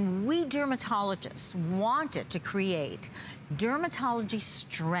 and we dermatologists wanted to create dermatology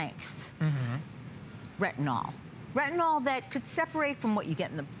strength retinol. Retinol that could separate from what you get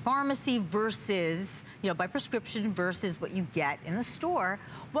in the pharmacy versus, by prescription versus what you get in the store.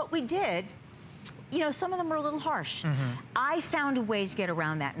 What we did, some of them are a little harsh. I found a way to get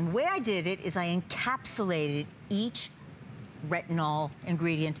around that. And the way I did it is I encapsulated each retinol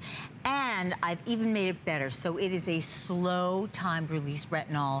ingredient, and I've even made it better. So it is a slow timed release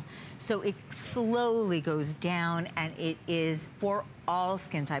retinol. So it slowly goes down, and it is for all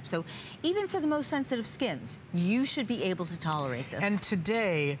skin types. So even for the most sensitive skins, you should be able to tolerate this. And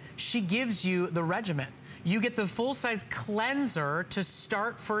today, she gives you the regimen. You get the full-size cleanser to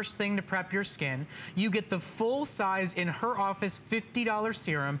start first thing to prep your skin. You get the full-size, in her office, $50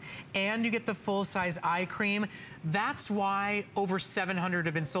 serum, and you get the full-size eye cream. That's why over 700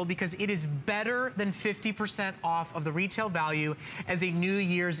 have been sold, because it is better than 50% off of the retail value as a New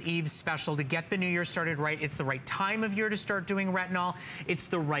Year's Eve special to get the new year started right. It's the right time of year to start doing retinol. It's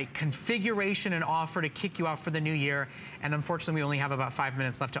the right configuration and offer to kick you off for the new year. And unfortunately, we only have about 5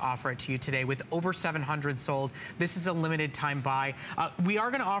 minutes left to offer it to you today with over 700 sold. This is a limited time buy. We are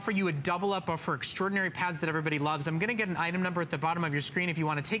going to offer you a double up for extraordinary pads that everybody loves. I'm going to get an item number at the bottom of your screen if you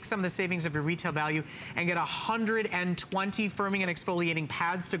want to take some of the savings of your retail value and get 120 firming and exfoliating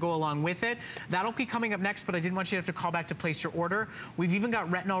pads to go along with it. That'll be coming up next, but I didn't want you to have to call back to place your order. We've even got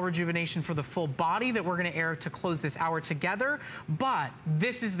retinol rejuvenation for the full body that we're going to air to close this hour together, but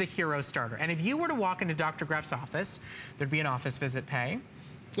this is the hero starter. And if you were to walk into Dr. Graf's office, there'd be an office visit pay.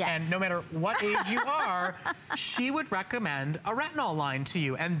 Yes. And no matter what age you are, she would recommend a retinol line to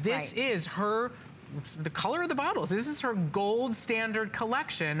you. And this is her, the color of the bottles, this is her gold standard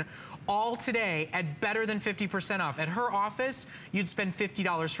collection, all today at better than 50% off. At her office, you'd spend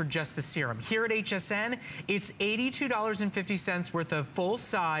 $50 for just the serum. Here at HSN, it's $82.50 worth of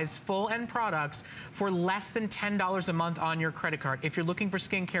full-size, full-end products for less than $10 a month on your credit card. If you're looking for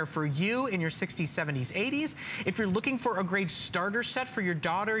skincare for you in your 60s, 70s, 80s, if you're looking for a great starter set for your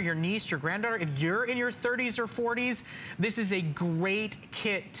daughter, your niece, your granddaughter, if you're in your 30s or 40s, this is a great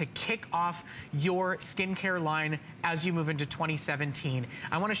kit to kick off your skincare line as you move into 2017.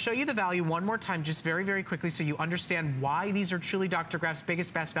 I want to show you the value one more time, just very, very quickly, so you understand why these are truly Dr. Graf's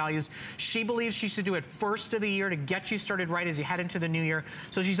biggest, best values. She believes she should do it first of the year to get you started right as you head into the new year.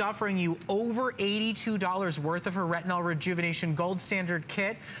 So she's offering you over $82 worth of her Retinol Rejuvenation Gold Standard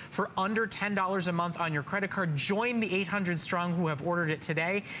Kit for under $10 a month on your credit card. Join the 800 strong who have ordered it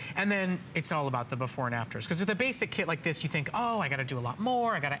today. And then it's all about the before and afters. Because with a basic kit like this, you think, oh, I got to do a lot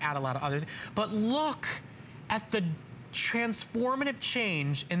more. I got to add a lot of other. But look at the transformative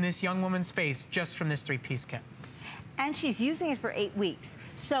change in this young woman's face just from this 3-piece kit. And she's using it for 8 weeks.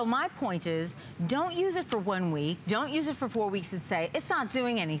 So my point is, don't use it for 1 week, don't use it for 4 weeks and say, it's not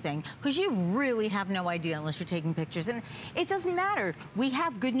doing anything, because you really have no idea unless you're taking pictures. And it doesn't matter. We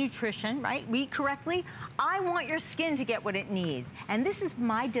have good nutrition, right? We eat correctly. I want your skin to get what it needs. And this is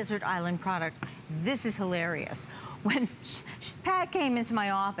my desert island product. This is hilarious. When Pat came into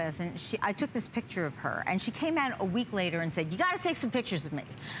my office, and I took this picture of her, and she came out a week later and said, you got to take some pictures of me.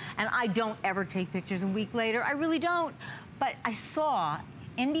 And I don't ever take pictures a week later. I really don't. But I saw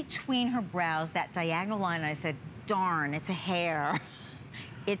in between her brows that diagonal line, and I said, darn, it's a hair.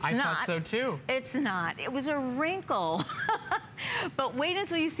 It's not. I thought so too. It's not. It was a wrinkle. But wait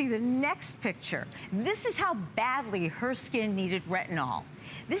until you see the next picture. This is how badly her skin needed retinol.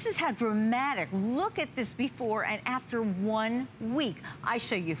 This is how dramatic. Look at this before and after 1 week. I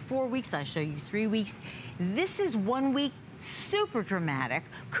show you 4 weeks, I show you 3 weeks. This is 1 week, super dramatic.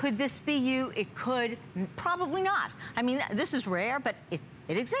 Could this be you? It could, probably not. I mean, this is rare, but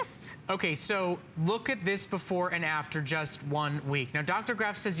it exists. Okay, so look at this before and after just 1 week. Now, Dr.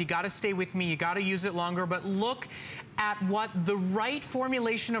 Graf says you gotta stay with me, you gotta use it longer, but look at what the right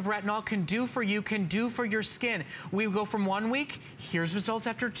formulation of retinol can do for you, can do for your skin. We go from 1 week, here's results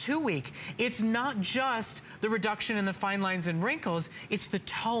after 2 weeks. It's not just the reduction in the fine lines and wrinkles, it's the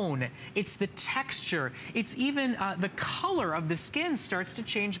tone, it's the texture, it's even the color of the skin starts to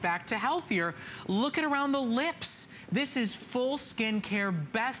change back to healthier. Look at around the lips. This is full skincare,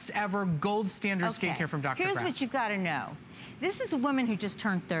 best ever, gold standard skincare from Dr. Graf. Here's what you've got to know. This is a woman who just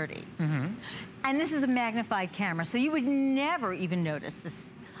turned 30. And this is a magnified camera, so you would never even notice this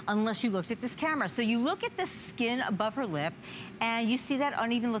unless you looked at this camera. So you look at the skin above her lip, and you see that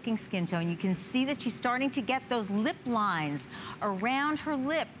uneven looking skin tone. You can see that she's starting to get those lip lines around her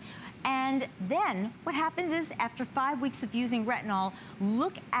lip. And then what happens is, after 5 weeks of using retinol,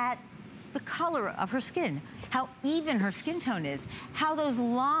 look at the color of her skin, how even her skin tone is, how those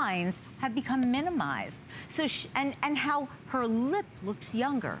lines have become minimized, so and how her lip looks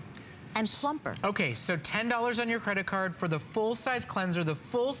younger and plumper. Okay, so $10 on your credit card for the full-size cleanser, the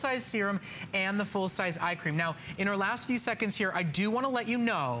full-size serum, and the full-size eye cream. Now, in our last few seconds here, I do want to let you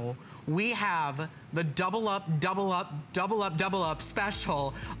know we have the double up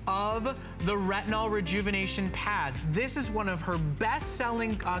special of the Retinol Rejuvenation Pads. This is one of her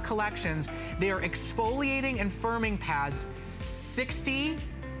best-selling collections. They are exfoliating and firming pads, 60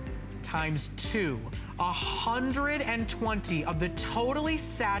 times 2. 120 of the totally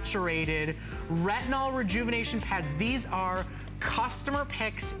saturated Retinol Rejuvenation Pads. These are customer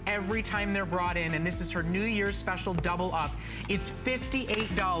picks every time they're brought in, and this is her New Year's special double up. It's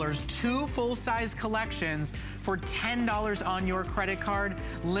 $58, 2 full-size collections for $10 on your credit card.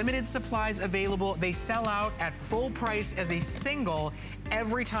 Limited supplies available. They sell out at full price as a single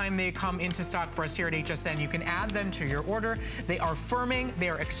every time they come into stock for us here at HSN. You can add them to your order. They are firming, they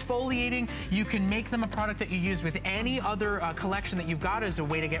are exfoliating. You can make them a product that you use with any other collection that you've got as a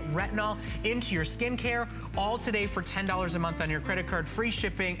way to get retinol into your skincare. All today for $10 a month on your credit card, free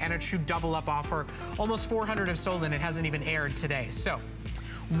shipping, and a true double up offer. Almost 400 have sold and it hasn't even aired today. So,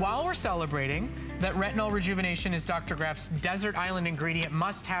 while we're celebrating that retinol rejuvenation is Dr. Graf's desert island ingredient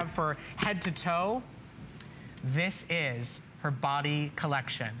must-have for head to toe, this is her body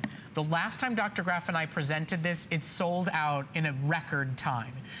collection. The last time Dr. Graf and I presented this, it sold out in a record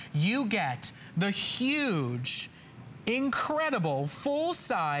time. You get the huge, incredible,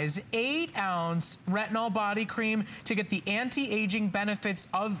 full-size, 8-ounce retinol body cream to get the anti-aging benefits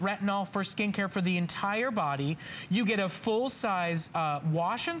of retinol for skincare for the entire body. You get a full-size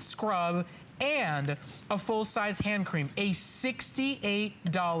wash and scrub and a full-size hand cream, a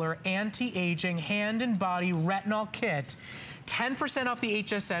 $68 anti-aging hand and body retinol kit. 10% off the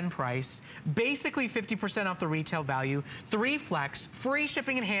HSN price, basically 50% off the retail value, 3 flex, free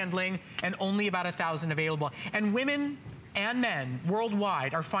shipping and handling, and only about 1,000 available. And women and men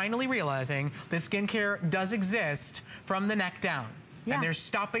worldwide are finally realizing that skincare does exist from the neck down. Yeah. And they're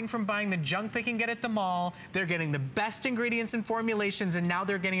stopping from buying the junk they can get at the mall. They're getting the best ingredients and formulations, and now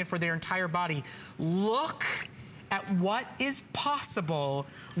they're getting it for their entire body. Look at what is possible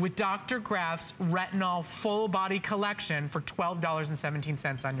with Dr. Graf's Retinol Full Body Collection for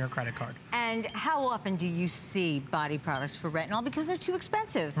 $12.17 on your credit card. And how often do you see body products for retinol? Because they're too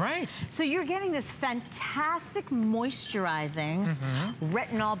expensive. Right. So you're getting this fantastic moisturizing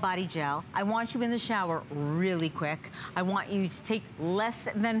retinol body gel. I want you in the shower really quick. I want you to take less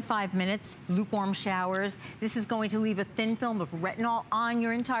than 5 minutes, lukewarm showers. This is going to leave a thin film of retinol on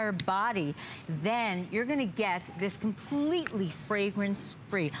your entire body. Then you're gonna get this completely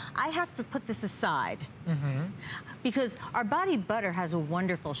fragrance-free. I have to put this aside because our body butter has a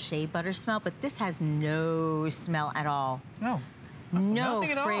wonderful shea butter smell, but this has no smell at all. No. No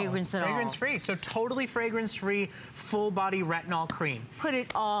fragrance at all. Fragrance-free. So totally fragrance-free, full-body retinol cream. Put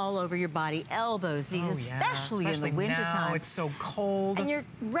it all over your body, elbows, knees, especially in the wintertime. Now it's so cold. And your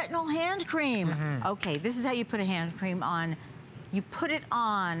retinol hand cream. Okay, this is how you put a hand cream on. You put it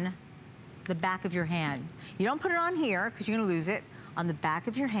on the back of your hand. You don't put it on here because you're gonna lose it. On the back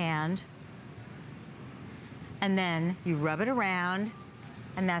of your hand, and then you rub it around,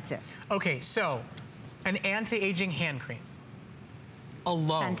 and that's it. Okay, so an anti-aging hand cream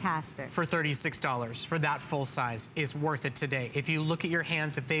alone, fantastic, for $36 for that full size is worth it today. If you look at your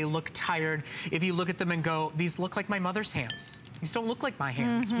hands, if they look tired, if you look at them and go, these look like my mother's hands. These don't look like my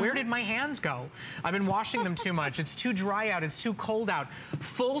hands. Where did my hands go? I've been washing them too much. It's too dry out. It's too cold out.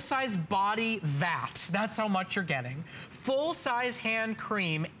 Full-size body vat. That's how much you're getting. Full-size hand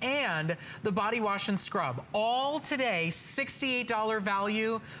cream and the body wash and scrub. All today, $68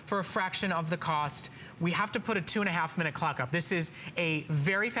 value for a fraction of the cost. we have to put a 2.5-minute clock up. This is a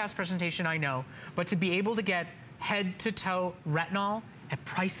very fast presentation, I know, but to be able to get head to toe retinol at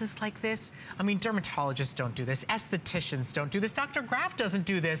prices like this, I mean, dermatologists don't do this, estheticians don't do this, Dr. Graf doesn't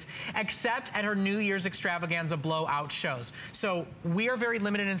do this, except at her New Year's extravaganza blowout shows. So we are very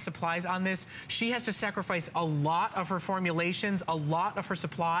limited in supplies on this. She has to sacrifice a lot of her formulations, a lot of her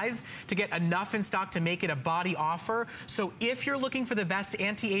supplies to get enough in stock to make it a body offer. So if you're looking for the best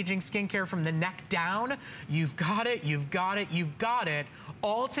anti-aging skincare from the neck down, you've got it, you've got it, you've got it.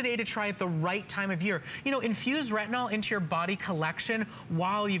 All today to try at the right time of year. You know, infuse retinol into your body collection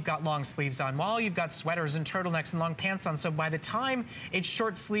while you've got long sleeves on, while you've got sweaters and turtlenecks and long pants on. So by the time it's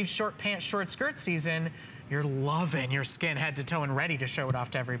short sleeve, short pants, short skirt season, you're loving your skin head to toe and ready to show it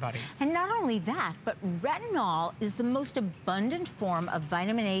off to everybody. And not only that, but retinol is the most abundant form of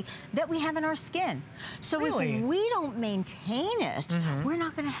vitamin A that we have in our skin. So Really? if we don't maintain it, we're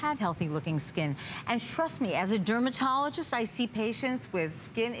not gonna have healthy looking skin. And trust me, as a dermatologist, I see patients with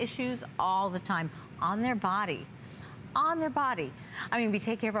skin issues all the time on their body. On their body. I mean, we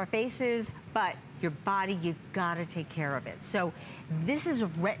take care of our faces, but your body, you've got to take care of it. So this is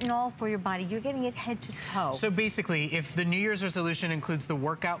retinol for your body. You're getting it head to toe. So basically, if the New Year's resolution includes the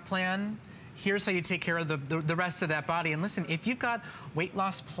workout plan, here's how you take care of the rest of that body. And listen, if you've got weight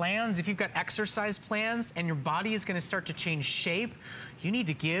loss plans, if you've got exercise plans, and your body is going to start to change shape, you need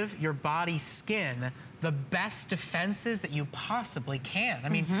to give your body skin the best defenses that you possibly can. I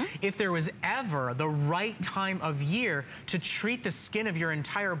mean, if there was ever the right time of year to treat the skin of your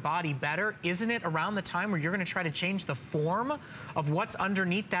entire body better, isn't it around the time where you're gonna try to change the form of what's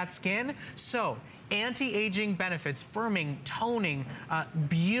underneath that skin? So, anti-aging benefits, firming, toning,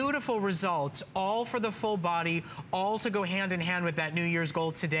 beautiful results, all for the full body, all to go hand in hand with that New Year's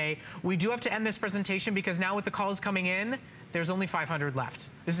goal today. We do have to end this presentation because now with the calls coming in, there's only 500 left.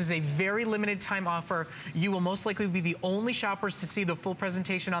 This is a very limited time offer. You will most likely be the only shoppers to see the full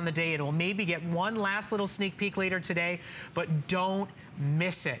presentation on the day. It will maybe get one last little sneak peek later today, but don't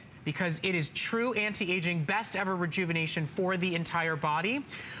miss it because it is true anti-aging, best ever rejuvenation for the entire body.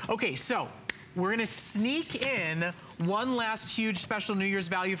 Okay, so we're gonna sneak in one last huge special New Year's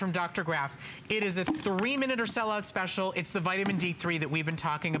value from Dr. Graf. It is a 3-minute or sellout special. It's the vitamin D3 that we've been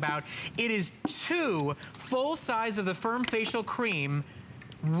talking about. It is 2 full size of the Firm Facial Cream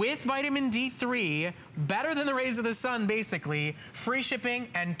with vitamin D3, better than the rays of the sun, basically, free shipping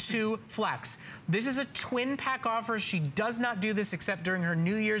and 2 flex. This is a twin pack offer. She does not do this except during her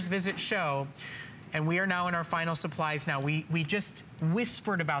New Year's visit show. And we are now in our final supplies now. We just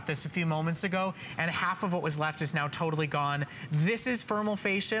whispered about this a few moments ago, and half of what was left is now totally gone. This is facial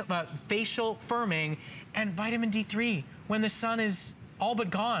firming and vitamin D3 when the sun is all but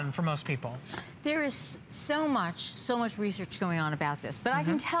gone for most people. There is so much research going on about this, but I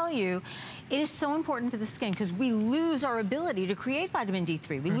can tell you, it is so important for the skin because we lose our ability to create vitamin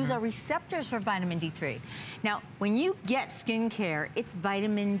D3. We lose our receptors for vitamin D3. Now, when you get skincare, it's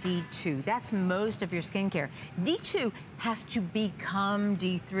vitamin D2. That's most of your skincare. D2 has to become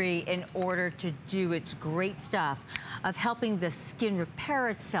D3 in order to do its great stuff of helping the skin repair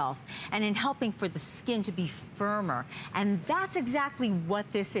itself and in helping for the skin to be firmer. And that's exactly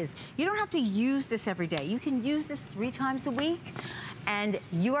what this is. You don't have to use this every day. You can use this 3 times a week, and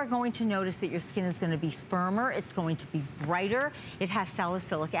you are going to notice that your skin is going to be firmer. It's going to be brighter. It has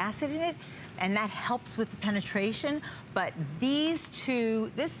salicylic acid in it, and that helps with the penetration. But these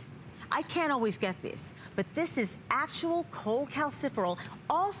two, I can't always get this, but this is actual cholecalciferol,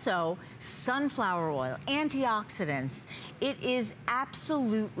 also sunflower oil, antioxidants. It is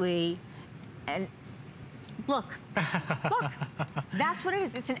absolutely, and look, look, that's what it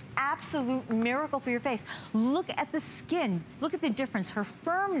is. It's an absolute miracle for your face. Look at the skin. Look at the difference, her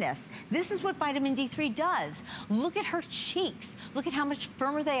firmness. This is what vitamin D3 does. Look at her cheeks. Look at how much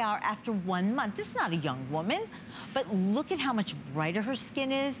firmer they are after 1 month. This is not a young woman, but look at how much brighter her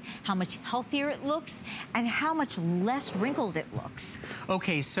skin is, how much healthier it looks, and how much less wrinkled it looks.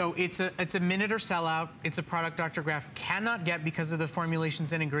 Okay, so it's a minute or sellout. It's a product Dr. Graf cannot get because of the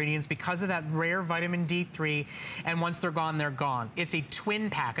formulations and ingredients, because of that rare vitamin D3, and once they're gone, they're gone. It's a twin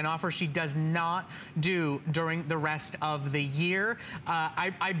pack, an offer she does not do during the rest of the year.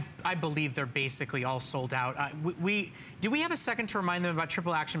 I believe they're basically all sold out. Do we have a second to remind them about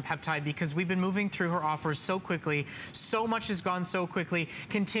triple action peptide, because we've been moving through her offers so quickly. So much has gone so quickly.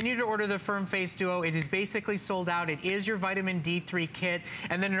 Continue to order the Firm Face Duo. It is basically sold out. It is your vitamin D3 kit.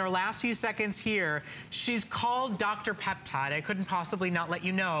 And then in her last few seconds here, she's called Dr. Peptide. I couldn't possibly not let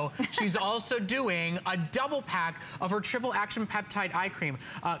you know. She's also doing a double pack of her triple action peptide eye cream.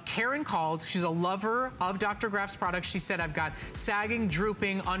 Karen called. She's a lover of Dr. Graf's products. She said, I've got sagging,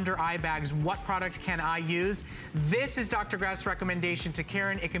 drooping under eye bags. What product can I use? This is Dr. Graf's recommendation to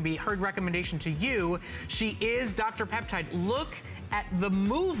Karen. It can be her recommendation to you. She is Dr. Peptide. Look at the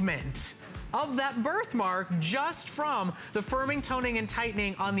movement of that birthmark just from the firming, toning, and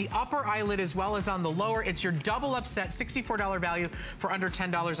tightening on the upper eyelid as well as on the lower. It's your double upset $64 value for under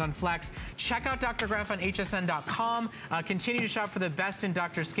 $10 on Flex. Check out Dr. Graf on hsn.com. Continue to shop for the best in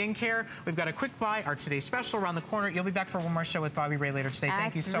doctor skincare. We've got a quick buy, our today's special around the corner. You'll be back for one more show with Bobby Ray later today.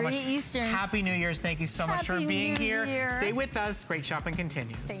 Thank you so much. Eastern. Happy New Year's. Thank you so much for being here. Stay with us. Great shopping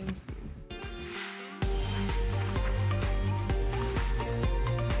continues. Thank you.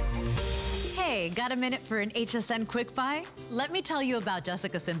 Hey, got a minute for an HSN quick buy? Let me tell you about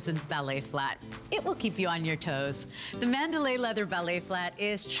Jessica Simpson's ballet flat. It will keep you on your toes. The Mandalay leather ballet flat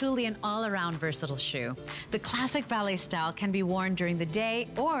is truly an all-around versatile shoe. The classic ballet style can be worn during the day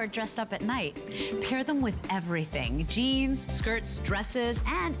or dressed up at night. Pair them with everything: jeans, skirts, dresses,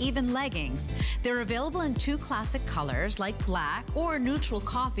 and even leggings. They're available in 2 classic colors like black or neutral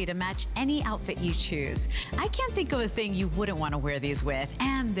coffee to match any outfit you choose. I can't think of a thing you wouldn't want to wear these with,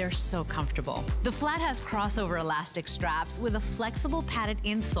 and they're so comfortable. The flat has crossover elastic straps with a flexible padded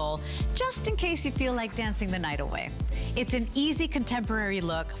insole just in case you feel like dancing the night away. It's an easy contemporary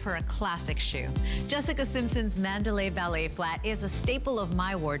look for a classic shoe. Jessica Simpson's Mandalay ballet flat is a staple of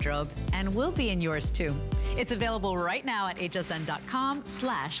my wardrobe and will be in yours too. It's available right now at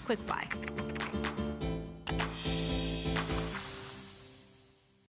hsn.com/quickbuy.